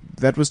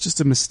was just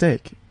a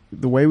mistake.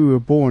 The way we were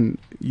born,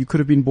 you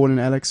could have been born in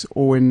Alex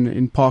or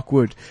in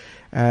Parkwood.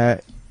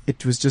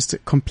 It was just a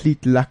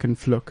complete luck and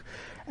fluke.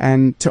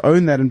 And to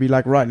own that and be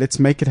like, right, let's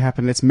make it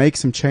happen. Let's make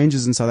some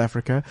changes in South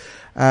Africa.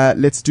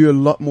 Let's do a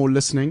lot more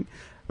listening.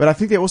 But I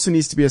think there also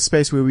needs to be a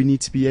space where we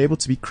need to be able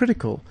to be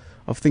critical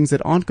of things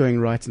that aren't going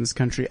right in this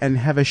country and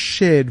have a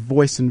shared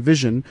voice and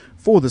vision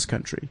for this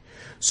country.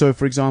 So,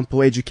 for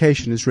example,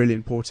 education is really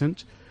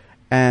important,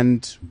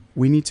 and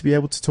we need to be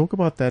able to talk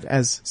about that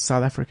as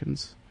South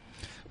Africans.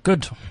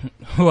 Good.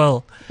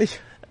 Well,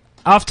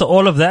 after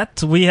all of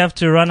that, we have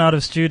to run out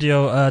of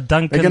studio.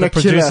 Duncan, the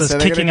producer, is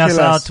kicking us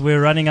out.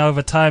 We're running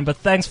over time, but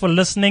thanks for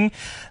listening.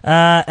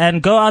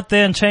 And go out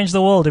there and change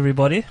the world,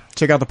 everybody.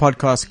 Check out the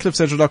podcast,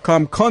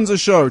 cliffcentral.com, Konzo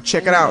Show.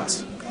 Check it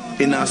out.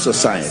 In our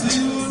society,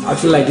 I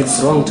feel like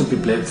it's wrong to be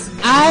black.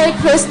 I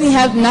personally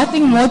have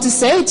nothing more to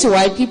say to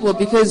white people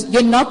because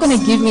you're not going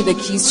to give me the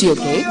keys to your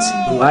gate.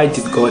 Why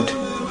did God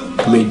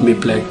make me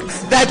black?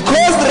 That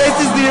caused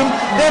racism,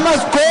 they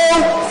must go.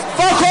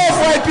 Fuck off,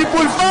 white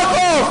people, fuck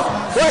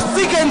off. We're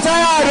sick and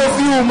tired of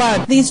you,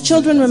 man. These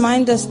children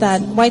remind us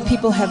that white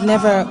people have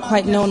never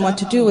quite known what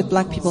to do with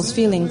black people's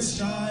feelings.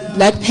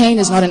 Black pain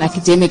is not an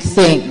academic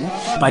thing.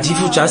 But if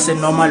you're just a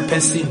normal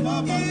person,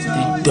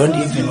 they don't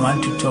even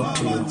want to talk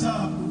to you.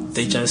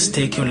 They just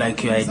take you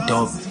like you're a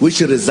dog.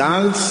 Which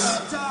results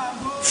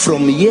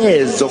from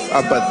years of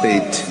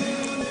apartheid,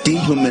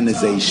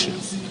 dehumanization.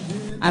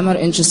 I'm not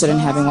interested in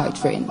having white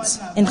friends.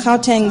 In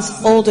Gauteng's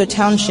older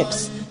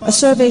townships, a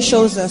survey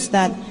shows us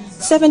that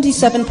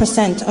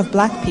 77% of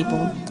black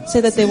people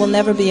say that they will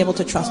never be able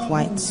to trust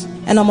whites.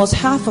 And almost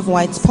half of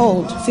whites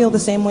polled feel the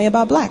same way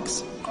about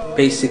blacks.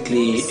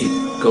 Basically,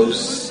 it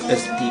goes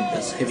as deep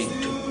as having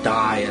to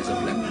die as a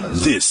black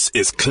person. This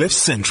is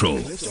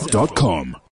CliffCentral.com.